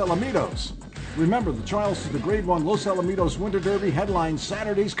at Los Alamitos. Remember, the trials to the Grade 1 Los Alamitos Winter Derby headline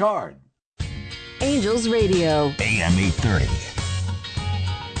Saturday's card. Angels Radio. AM 830.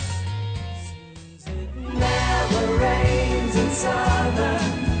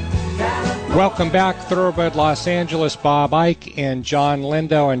 Welcome back, Thoroughbred Los Angeles. Bob Ike and John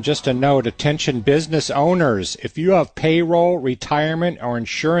Lindo. And just a note, attention business owners, if you have payroll, retirement, or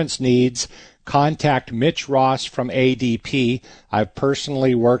insurance needs, contact Mitch Ross from ADP. I've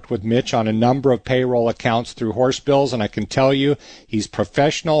personally worked with Mitch on a number of payroll accounts through Horse Bills, and I can tell you he's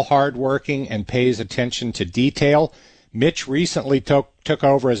professional, hardworking, and pays attention to detail. Mitch recently took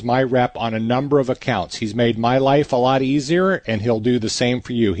over as my rep on a number of accounts. He's made my life a lot easier, and he'll do the same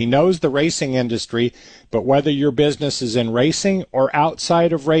for you. He knows the racing industry, but whether your business is in racing or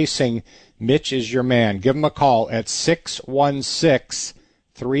outside of racing, Mitch is your man. Give him a call at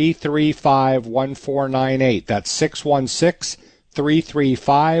 616-335-1498. That's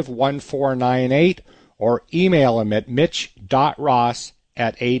 616-335-1498, or email him at mitch.ross@adp.com.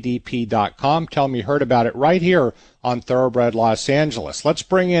 at adp.com. Tell them you heard about it right here on Thoroughbred Los Angeles. Let's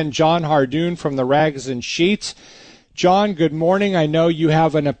bring in John Hardoon from the Rags and Sheets. John, good morning. I know you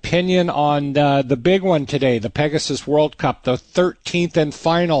have an opinion on the big one today, the Pegasus World Cup, the 13th and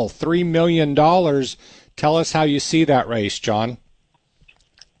final, $3 million. Tell us how you see that race, John.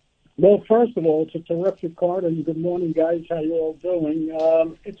 Well, first of all, it's a terrific card, and good morning, guys. How you all doing?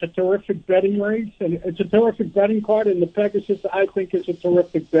 It's a terrific betting race, and it's a terrific betting card, and the Pegasus, I think, is a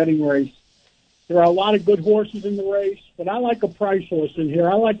terrific betting race. There are a lot of good horses in the race, but I like a price horse in here.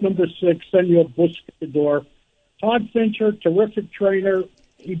 I like number 6, Senor Buscador. Todd Fincher, terrific trainer.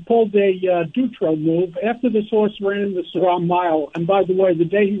 He pulled a Dutro move after this horse ran in the Cigar Mile. And by the way, the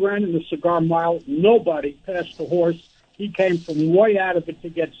day he ran in the Cigar Mile, nobody passed the horse. He came from way out of it to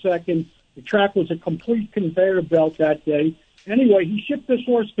get second. The track was a complete conveyor belt that day. Anyway, he shipped this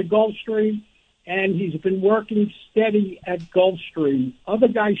horse to Gulfstream, and he's been working steady at Gulfstream. Other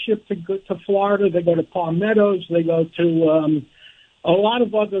guys ship to Florida. They go to Palmettos. They go to a lot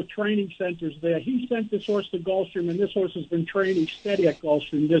of other training centers there. He sent this horse to Gulfstream, and this horse has been training steady at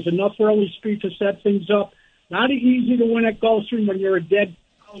Gulfstream. There's enough early speed to set things up. Not easy to win at Gulfstream when you're a dead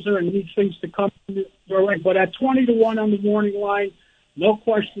closer and need things to come your way. But at 20-1 on the morning line, no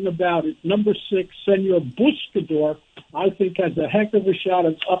question about it. Number 6, Senor Buscador, I think has a heck of a shot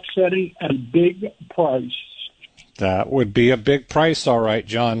at upsetting at a big price. That would be a big price, all right,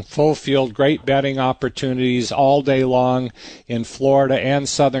 John. Full field, great betting opportunities all day long in Florida and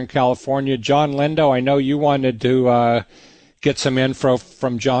Southern California. John Lindo, I know you wanted to get some info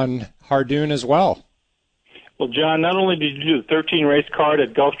from John Hardoon as well. Well, John, not only did you do the 13-race card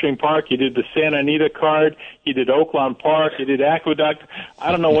at Gulfstream Park, you did the Santa Anita card, you did Oaklawn Park, you did Aqueduct. I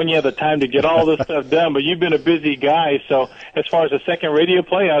don't know when you have the time to get all this stuff done, but you've been a busy guy. So as far as a second radio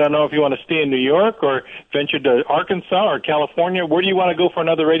play, I don't know if you want to stay in New York or venture to Arkansas or California. Where do you want to go for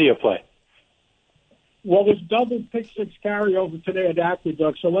another radio play? Well, there's double pick-six carryover today at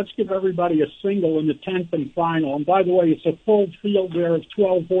Aqueduct, so let's give everybody a single in the 10th and final. And by the way, it's a full field there of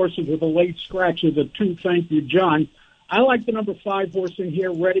 12 horses with a late scratch of the 2. Thank you, John. I like the number 5 horse in here,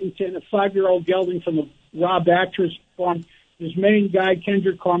 Reddington, a 5-year-old gelding from the Rob Actress farm. His main guy,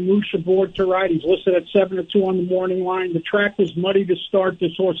 Kendrick Carmouche, aboard to ride. He's listed at 7-2 on the morning line. The track was muddy to start.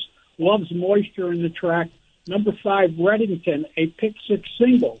 This horse loves moisture in the track. Number 5, Reddington, a pick-six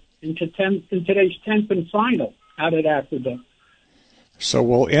single in today's 10th and final out at Aqueduct. So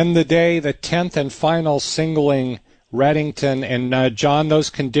we'll end the day, the 10th and final singling Reddington. And, John,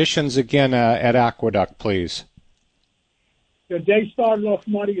 those conditions again at Aqueduct, please. The day started off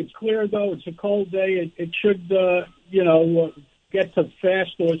muddy. It's clear, though. It's a cold day. It should, get to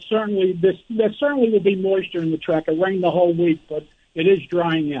fast. Or there certainly will be moisture in the track. It rained the whole week, but it is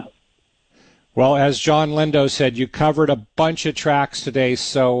drying out. Well, as John Lindo said, you covered a bunch of tracks today,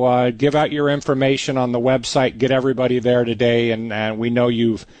 so give out your information on the website, get everybody there today, and we know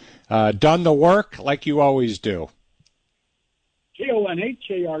you've done the work like you always do.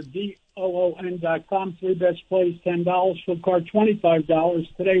 GONHARDOON.com, 3 best plays, $10, full card,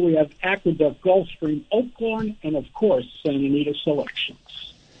 $25. Today we have Aqueduct, Gulfstream, Oaklawn, and, of course, Santa Anita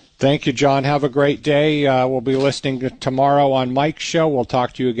selections. Thank you, John. Have a great day. We'll be listening tomorrow on Mike's show. We'll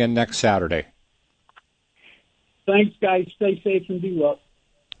talk to you again next Saturday. Thanks, guys. Stay safe and be well.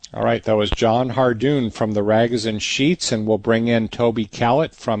 All right, that was John Hardoon from the Rags and Sheets, and we'll bring in Toby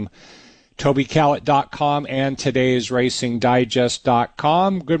Callett from TobyCallett.com and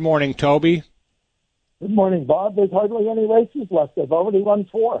today'sracingdigest.com. Good morning, Toby. Good morning, Bob. There's hardly any races left. I've already run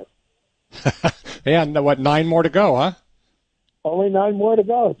 4. Yeah, 9 more to go, huh? Only 9 more to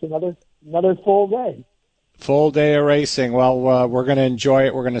go. It's another full day. Full day of racing. Well, we're going to enjoy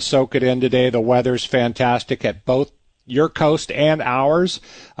it. We're going to soak it in today. The weather's fantastic at both your coast and ours.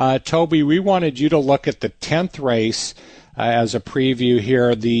 Toby, we wanted you to look at the 10th race as a preview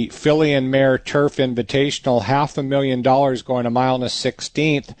here. The Filly and Mare Turf Invitational, $500,000 going a mile and a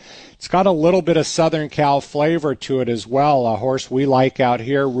 16th. It's got a little bit of Southern Cal flavor to it as well. A horse we like out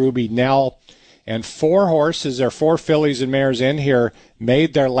here, Ruby Nell. And 4 horses, there are 4 fillies and mares in here,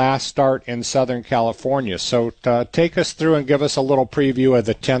 made their last start in Southern California. So take us through and give us a little preview of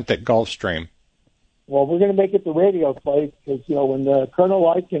the 10th at Gulfstream. Well, we're going to make it the radio play because, when Colonel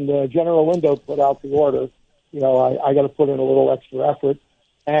Ike and General Lindo put out the order, I got to put in a little extra effort.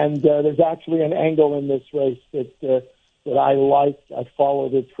 And there's actually an angle in this race that I like. I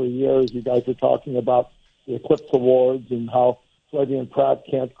followed it for years. You guys are talking about the Eclipse Awards and how Freddie and Pratt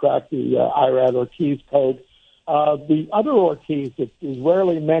can't crack the Irad Ortiz code. The other Ortiz that is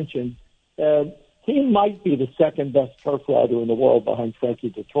rarely mentioned, he might be the second best turf rider in the world behind Frankie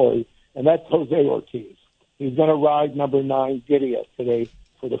Dettori, and that's Jose Ortiz. He's going to ride number 9, Gideon, today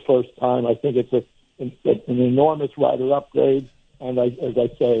for the first time. I think it's an enormous rider upgrade. And as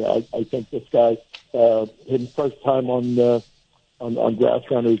I say, I think this guy, his first time on grass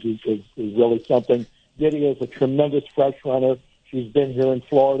runners is really something. Gideon is a tremendous fresh runner. She's been here in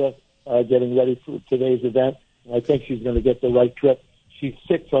Florida getting ready for today's event. And I think she's going to get the right trip. She's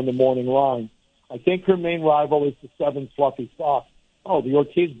 6 on the morning line. I think her main rival is the 7 Fluffy Fox. Oh, the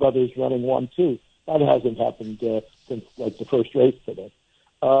Ortiz brothers running 1, too. That hasn't happened since like the first race today.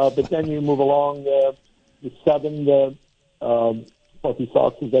 But then you move along the 7 Fluffy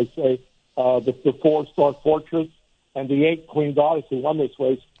Fox, as I say, the 4 Star Fortress, and the 8 Queen Goddess, who won this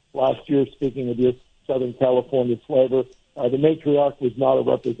race last year, speaking of your Southern California flavor. The Matriarch was not a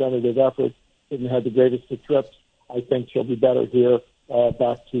representative effort, didn't have the greatest of trips. I think she'll be better here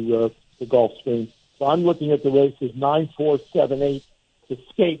back to the Gulfstream. So I'm looking at the races 9, 4, 7, 8 to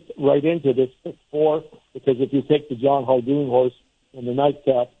skate right into this pick 4, because if you take the John Hardoon horse in the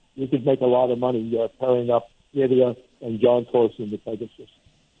nightcap, you could make a lot of money pairing up Lydia and John's horse in the Pegasus.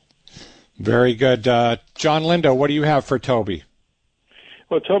 Very good. John Lindo, what do you have for Toby?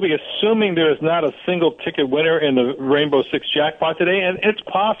 Well, Toby, assuming there is not a single ticket winner in the Rainbow Six jackpot today, and it's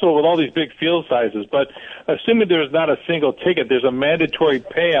possible with all these big field sizes, but assuming there is not a single ticket, there's a mandatory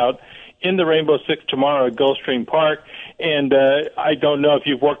payout in the Rainbow Six tomorrow at Gulfstream Park. And I don't know if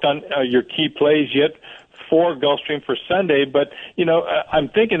you've worked on your key plays yet for Gulfstream for Sunday, but, I'm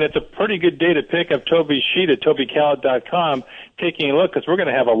thinking it's a pretty good day to pick up Toby's sheet at TobyCallet.com, taking a look, because we're going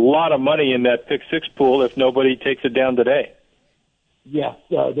to have a lot of money in that pick 6 pool if nobody takes it down today. Yes,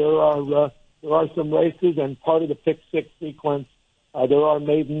 there are some races, and part of the pick 6 sequence, there are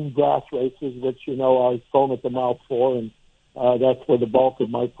maiden grass races, which, I foam at the mouth for, and that's where the bulk of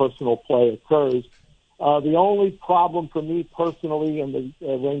my personal play occurs. The only problem for me personally in the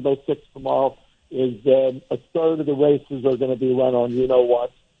Rainbow Six tomorrow is a third of the races are going to be run on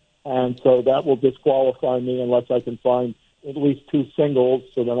you-know-what, and so that will disqualify me unless I can find at least 2 singles,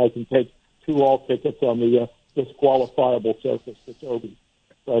 so then I can take 2 all tickets on the disqualifiable surface for Toby.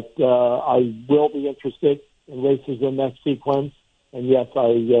 But I will be interested in races in that sequence, and yes,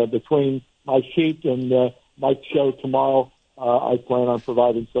 between my sheet and Mike's show tomorrow, I plan on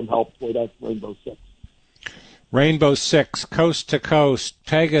providing some help for that Rainbow Six. Rainbow Six, coast to coast,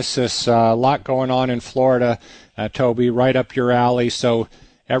 Pegasus, a lot going on in Florida, Toby, right up your alley. So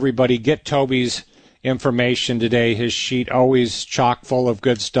everybody get Toby's information today. His sheet always chock full of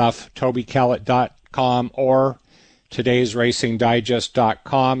good stuff, TobyCallet.com or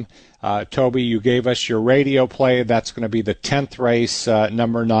todaysracingdigest.com. Toby, you gave us your radio play. That's going to be the 10th race,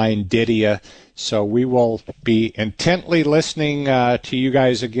 number 9, Didia. So we will be intently listening to you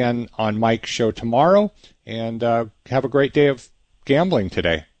guys again on Mike's show tomorrow. And have a great day of gambling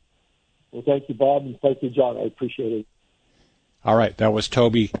today. Well, thank you, Bob, and thank you, John. I appreciate it. All right, that was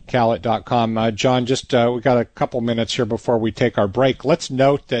TobyCallet.com. John, just we got a couple minutes here before we take our break. Let's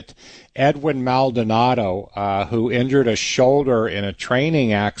note that Edwin Maldonado, who injured a shoulder in a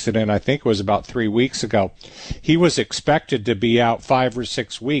training accident, I think it was about 3 weeks ago, he was expected to be out 5 or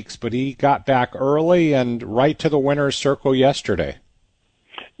 6 weeks, but he got back early and right to the winner's circle yesterday.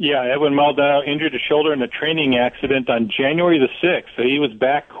 Yeah, Edwin Maldonado injured a shoulder in a training accident on January the 6th, so he was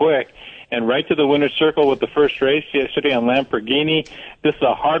back quick and right to the winner's circle with the first race yesterday on Lamborghini. This is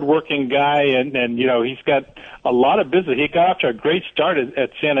a hard-working guy, and he's got a lot of business. He got off to a great start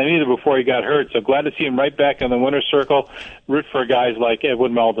at Santa Anita before he got hurt, so glad to see him right back in the winner's circle. Root for guys like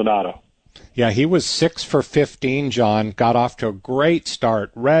Edwin Maldonado. Yeah, he was 6 for 15, John. Got off to a great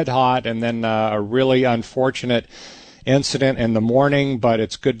start, red hot, and then a really unfortunate incident in the morning, but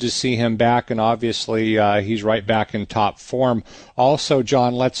it's good to see him back, and obviously he's right back in top form. Also,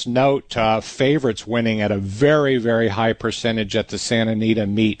 John, let's note favorites winning at a very, very high percentage at the Santa Anita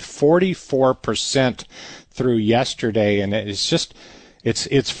meet, 44% through yesterday, and it's just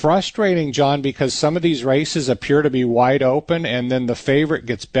it's frustrating, John, because some of these races appear to be wide open, and then the favorite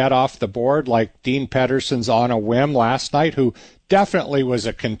gets bet off the board, like Dean Pedersen's On a Whim last night, who definitely was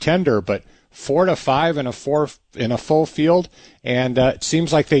a contender, but 4 to 5 in a full field, and it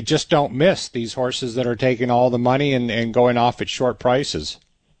seems like they just don't miss these horses that are taking all the money and going off at short prices.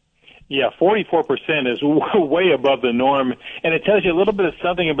 Yeah, 44% is way above the norm, and it tells you a little bit of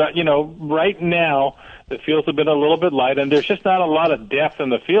something about, right now the fields have been a little bit light, and there's just not a lot of depth in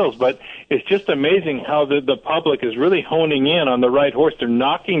the fields, but it's just amazing how the public is really honing in on the right horse. They're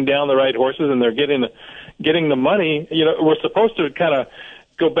knocking down the right horses, and they're getting the money. We're supposed to kind of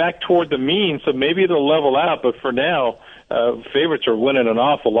go back toward the mean, so maybe it'll level out, but for now, favorites are winning an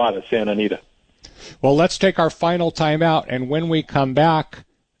awful lot at Santa Anita. Well, let's take our final time out, and when we come back,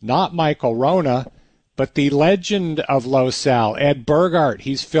 not Michael Rona, But the legend of Los Al, Ed Burgart,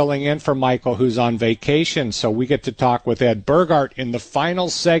 he's filling in for Michael, who's on vacation. So we get to talk with Ed Burgart in the final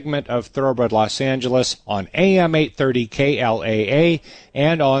segment of Thoroughbred Los Angeles on AM 830 KLAA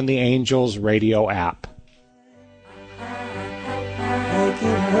and on the Angels radio app.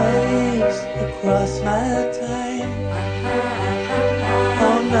 Making waves across my time.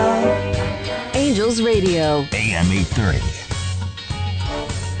 Oh no. Angels Radio. AM 830.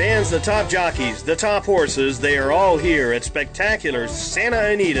 Fans, the top jockeys, the top horses, they are all here at spectacular Santa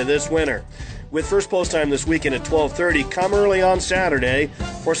Anita this winter. With first post time this weekend at 12:30, come early on Saturday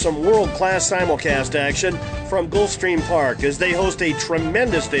for some world-class simulcast action from Gulfstream Park as they host a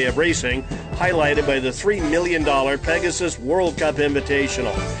tremendous day of racing, highlighted by the $3 million Pegasus World Cup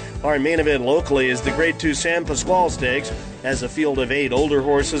Invitational. Our main event locally is the Grade 2 San Pasqual Stakes, as a field of 8 older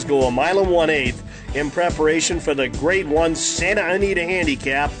horses go a mile and 1/8 in preparation for the Grade 1 Santa Anita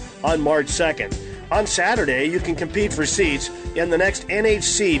Handicap on March 2nd. On Saturday, you can compete for seats in the next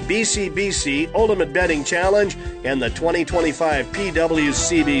NHC BCBC Ultimate Betting Challenge and the 2025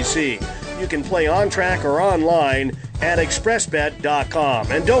 PWCBC. You can play on track or online at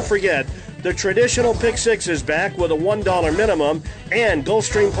expressbet.com. And don't forget, the traditional Pick 6 is back with a $1 minimum, and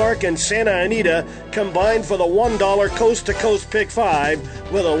Gulfstream Park and Santa Anita combined for the $1 coast-to-coast Pick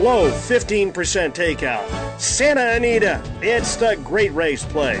 5 with a low 15% takeout. Santa Anita, it's the great race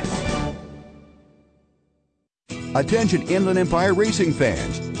place. Attention Inland Empire racing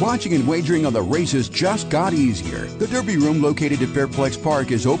fans. Watching and wagering on the races just got easier. The Derby Room located at Fairplex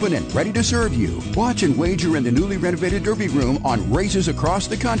Park is open and ready to serve you. Watch and wager in the newly renovated Derby Room on races across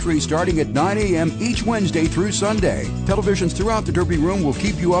the country starting at 9 a.m. each Wednesday through Sunday. Televisions throughout the Derby Room will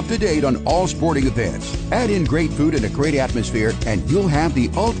keep you up to date on all sporting events. Add in great food and a great atmosphere and you'll have the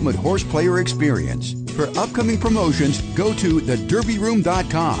ultimate horse player experience. For upcoming promotions, go to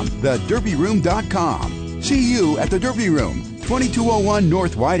thederbyroom.com. Thederbyroom.com. See you at the Derby Room, 2201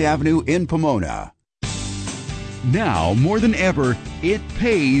 North White Avenue in Pomona. Now, more than ever, it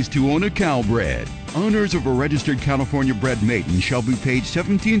pays to own a Calbred. Owners of a registered California-bred maiden shall be paid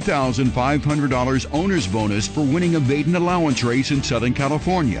 $17,500 owner's bonus for winning a maiden allowance race in Southern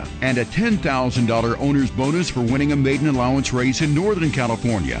California and a $10,000 owner's bonus for winning a maiden allowance race in Northern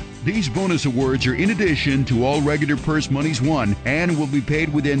California. These bonus awards are in addition to all regular purse monies won and will be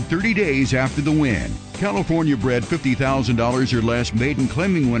paid within 30 days after the win. California-bred $50,000 or less maiden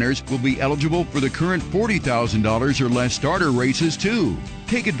claiming winners will be eligible for the current $40,000 or less starter races too.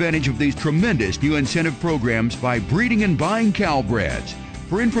 Take advantage of these tremendous new incentive programs by breeding and buying Calbreds.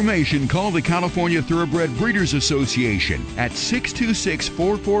 For information, call the California Thoroughbred Breeders Association at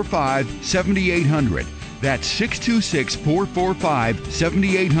 626-445-7800. That's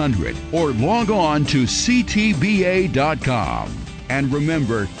 626-445-7800. Or log on to ctba.com. And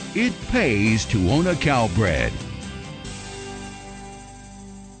remember, it pays to own a Calbred.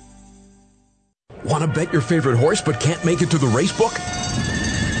 Want to bet your favorite horse but can't make it to the racebook?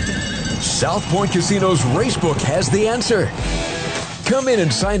 South Point Casino's Racebook has the answer. Come in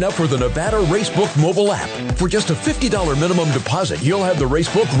and sign up for the Nevada Racebook mobile app. For just a $50 minimum deposit, you'll have the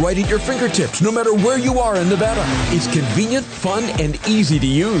Racebook right at your fingertips, no matter where you are in Nevada. It's convenient, fun, and easy to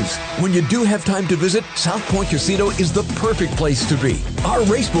use. When you do have time to visit, South Point Casino is the perfect place to be. Our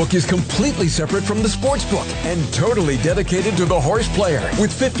Racebook is completely separate from the Sportsbook and totally dedicated to the horse player.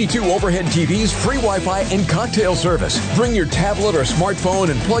 With 52 overhead TVs, free Wi-Fi, and cocktail service. Bring your tablet or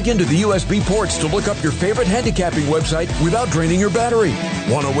smartphone and plug into the USB ports to look up your favorite handicapping website without draining your battery.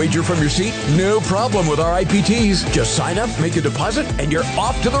 Want to wager from your seat? No problem with our IPTs. Just sign up, make a deposit, and you're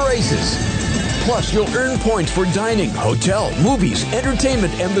off to the races. Plus, you'll earn points for dining, hotel, movies,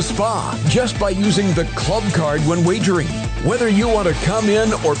 entertainment, and the spa just by using the club card when wagering. Whether you want to come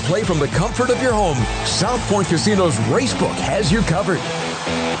in or play from the comfort of your home, South Point Casino's Racebook has you covered.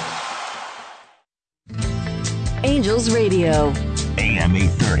 Angels Radio. AM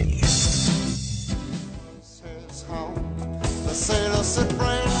 830.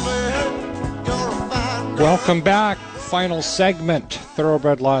 Welcome back. Final segment,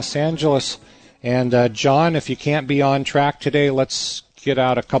 Thoroughbred Los Angeles. And John, if you can't be on track today, let's get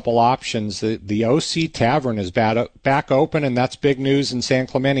out a couple options. The OC Tavern is back open, and that's big news in San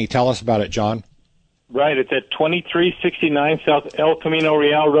Clemente. Tell us about it, John. Right, it's at 2369 South El Camino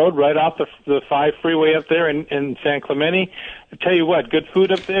Real Road, right off the 5 freeway up there in San Clemente. I tell you what, good food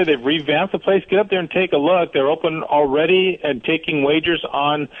up there. They've revamped the place. Get up there and take a look. They're open already and taking wagers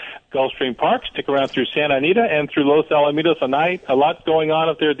on Gulfstream Park. Stick around through Santa Anita and through Los Alamitos tonight. A lot going on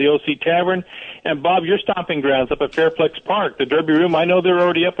up there at the OC Tavern. And, Bob, your stomping grounds up at Fairplex Park, the Derby Room, I know they're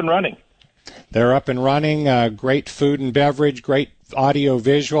already up and running. They're up and running. Great food and beverage, great audio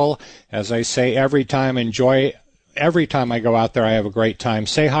visual. As I say every time, enjoy. Every time I go out there, I have a great time.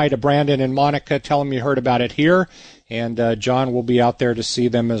 Say hi to Brandon and Monica. Tell them you heard about it here. And John will be out there to see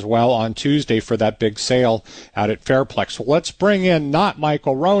them as well on Tuesday for that big sale out at Fairplex. Well, let's bring in not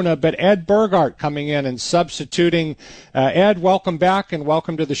Michael Rona, but Ed Burgart coming in and substituting. Ed, welcome back and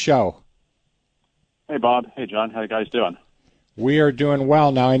welcome to the show. Hey, Bob. Hey, John. How you guys doing? We are doing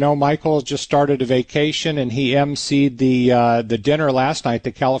well. Now, I know Michael just started a vacation, and he emceed the dinner last night,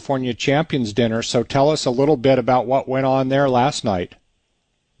 the California Champions Dinner. So tell us a little bit about what went on there last night.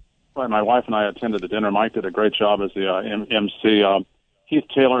 Right, my wife and I attended the dinner. Mike did a great job as the MC. Heath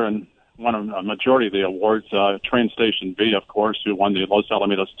Taylor and won a majority of the awards. Train Station V, of course, who won the Los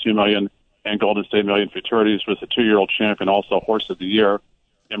Alamitos $2 million and Golden State Million Futurities, was the 2-year-old champion, also Horse of the Year.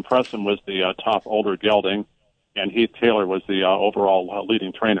 Impressive was the top older gelding, and Heath Taylor was the overall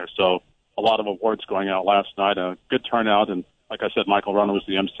leading trainer. So a lot of awards going out last night. A good turnout, and like I said, Michael Rona was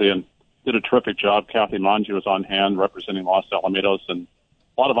the MC and did a terrific job. Kathy Manji was on hand representing Los Alamitos, and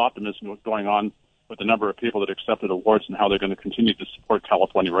a lot of optimism going on with the number of people that accepted awards and how they're going to continue to support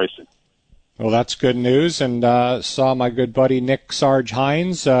California racing. Well, that's good news, and saw my good buddy Nick Sarge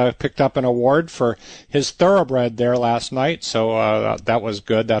Hines picked up an award for his thoroughbred there last night, so that was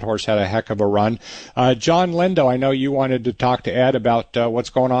good. That horse had a heck of a run. John Lindo, I know you wanted to talk to Ed about what's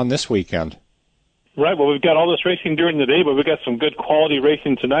going on this weekend. Right, well, we've got all this racing during the day, but we've got some good quality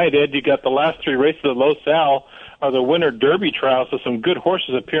racing tonight. Ed, you got the last 3 races at Los Al are the Winter Derby trials, so some good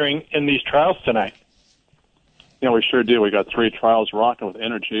horses appearing in these trials tonight. Yeah, we sure do. We got 3 trials. Rockin' with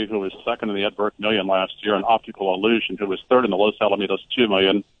Energy, who was second in the Ed Burke Million last year, and Optical Illusion, who was third in the Los Alamitos $2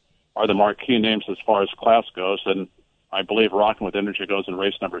 million, are the marquee names as far as class goes. And I believe Rockin' with Energy goes in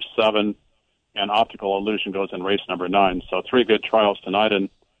race number 7, and Optical Illusion goes in race number 9. So 3 good trials tonight. And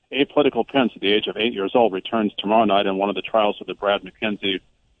Apolitical Pence, at the age of 8 years old, returns tomorrow night in one of the trials of the Brad McKenzie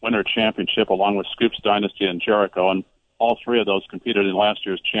Winter Championship, along with Scoops Dynasty and Jericho. And all 3 of those competed in last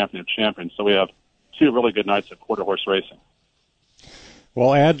year's Champion of Champions. So we have 2 really good nights of quarter horse racing.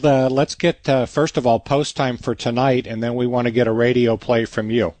 Well, Ed, let's get, first of all, post time for tonight, and then we want to get a radio play from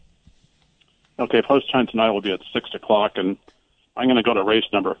you. Okay, post time tonight will be at 6 o'clock, and I'm going to go to race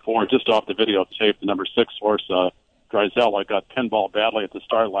number 4, just off the videotape. The number 6 horse, Drizella, I got pinball badly at the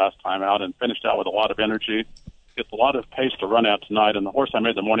start last time out and finished out with a lot of energy. Gets a lot of pace to run out tonight, and the horse I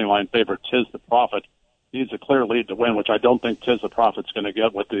made the morning line favorite, Tiz the Prophet, needs a clear lead to win, which I don't think Tiz the Prophet's going to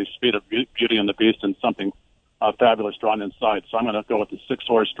get with the speed of Beauty and the Beast and something fabulous drawn inside. So I'm going to go with the 6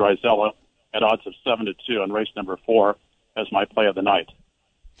 horse Drizella at odds of 7-2 on race number 4 as my play of the night.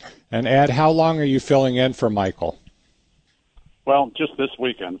 And Ed, how long are you filling in for Michael? Well, just this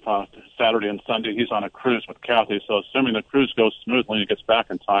weekend, Saturday and Sunday. He's on a cruise with Kathy, so assuming the cruise goes smoothly and he gets back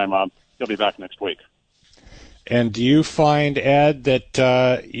in time, he'll be back next week. And do you find, Ed,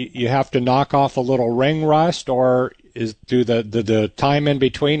 that you have to knock off a little ring rust, or do the time in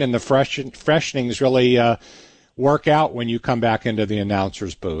between and the freshenings really work out when you come back into the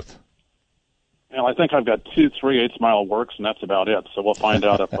announcer's booth? Well, I think I've got 2 3/8-mile works, and that's about it. So we'll find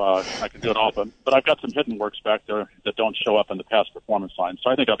out if I can do it all. But I've got some hidden works back there that don't show up in the past performance line,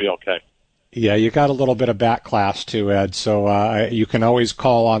 so I think I'll be okay. Yeah, you got a little bit of back class too, Ed. So you can always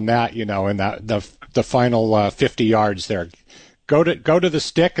call on that, in that the final 50 yards there. Go to the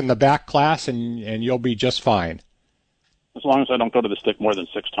stick in the back class, and you'll be just fine. As long as I don't go to the stick more than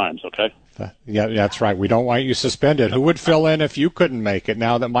 6 times, okay? Yeah, that's right. We don't want you suspended. Who would fill in if you couldn't make it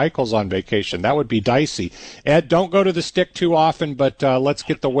now that Michael's on vacation? That would be dicey. Ed, don't go to the stick too often, but let's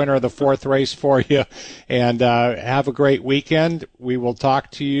get the winner of the 4th race for you, and have a great weekend. We will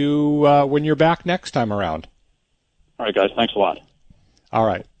talk to you when you're back next time around. All right, guys. Thanks a lot. All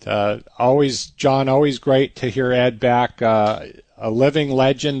right. John, always great to hear Ed back. A living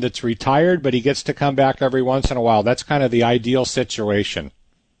legend that's retired, but he gets to come back every once in a while. That's kind of the ideal situation.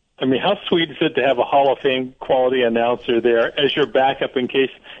 I mean, how sweet is it to have a Hall of Fame quality announcer there as your backup in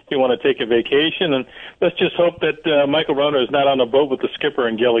case you want to take a vacation? And let's just hope that Michael Rona is not on a boat with the skipper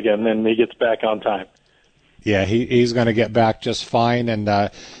in Gilligan and he gets back on time. Yeah, he's going to get back just fine.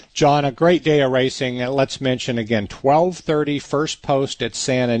 And John, a great day of racing. Let's mention again, 12:30 first post at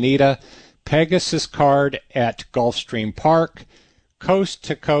Santa Anita, Pegasus card at Gulfstream Park,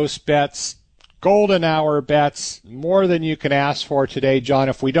 coast-to-coast bets, golden hour bets, more than you can ask for today, John.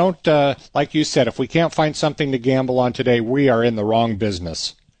 If we don't, like you said, if we can't find something to gamble on today, we are in the wrong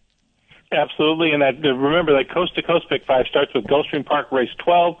business. Absolutely, and remember that coast-to-coast pick 5 starts with Gulfstream Park race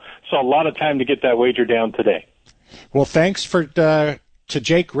 12, so a lot of time to get that wager down today. Well, thanks for to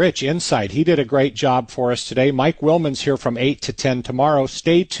Jake Rich, Insight. He did a great job for us today. Mike Willman's here from 8 to 10 tomorrow.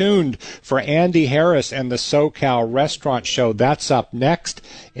 Stay tuned for Andy Harris and the SoCal Restaurant Show. That's up next.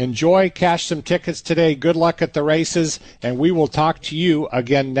 Enjoy, cash some tickets today. Good luck at the races, and we will talk to you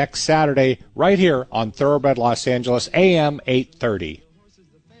again next Saturday right here on Thoroughbred Los Angeles, AM 830.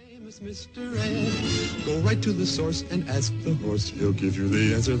 Mr. Ed. Go right to the source and ask the horse. He'll give you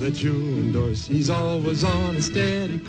the answer that you endorse. He's always on a steady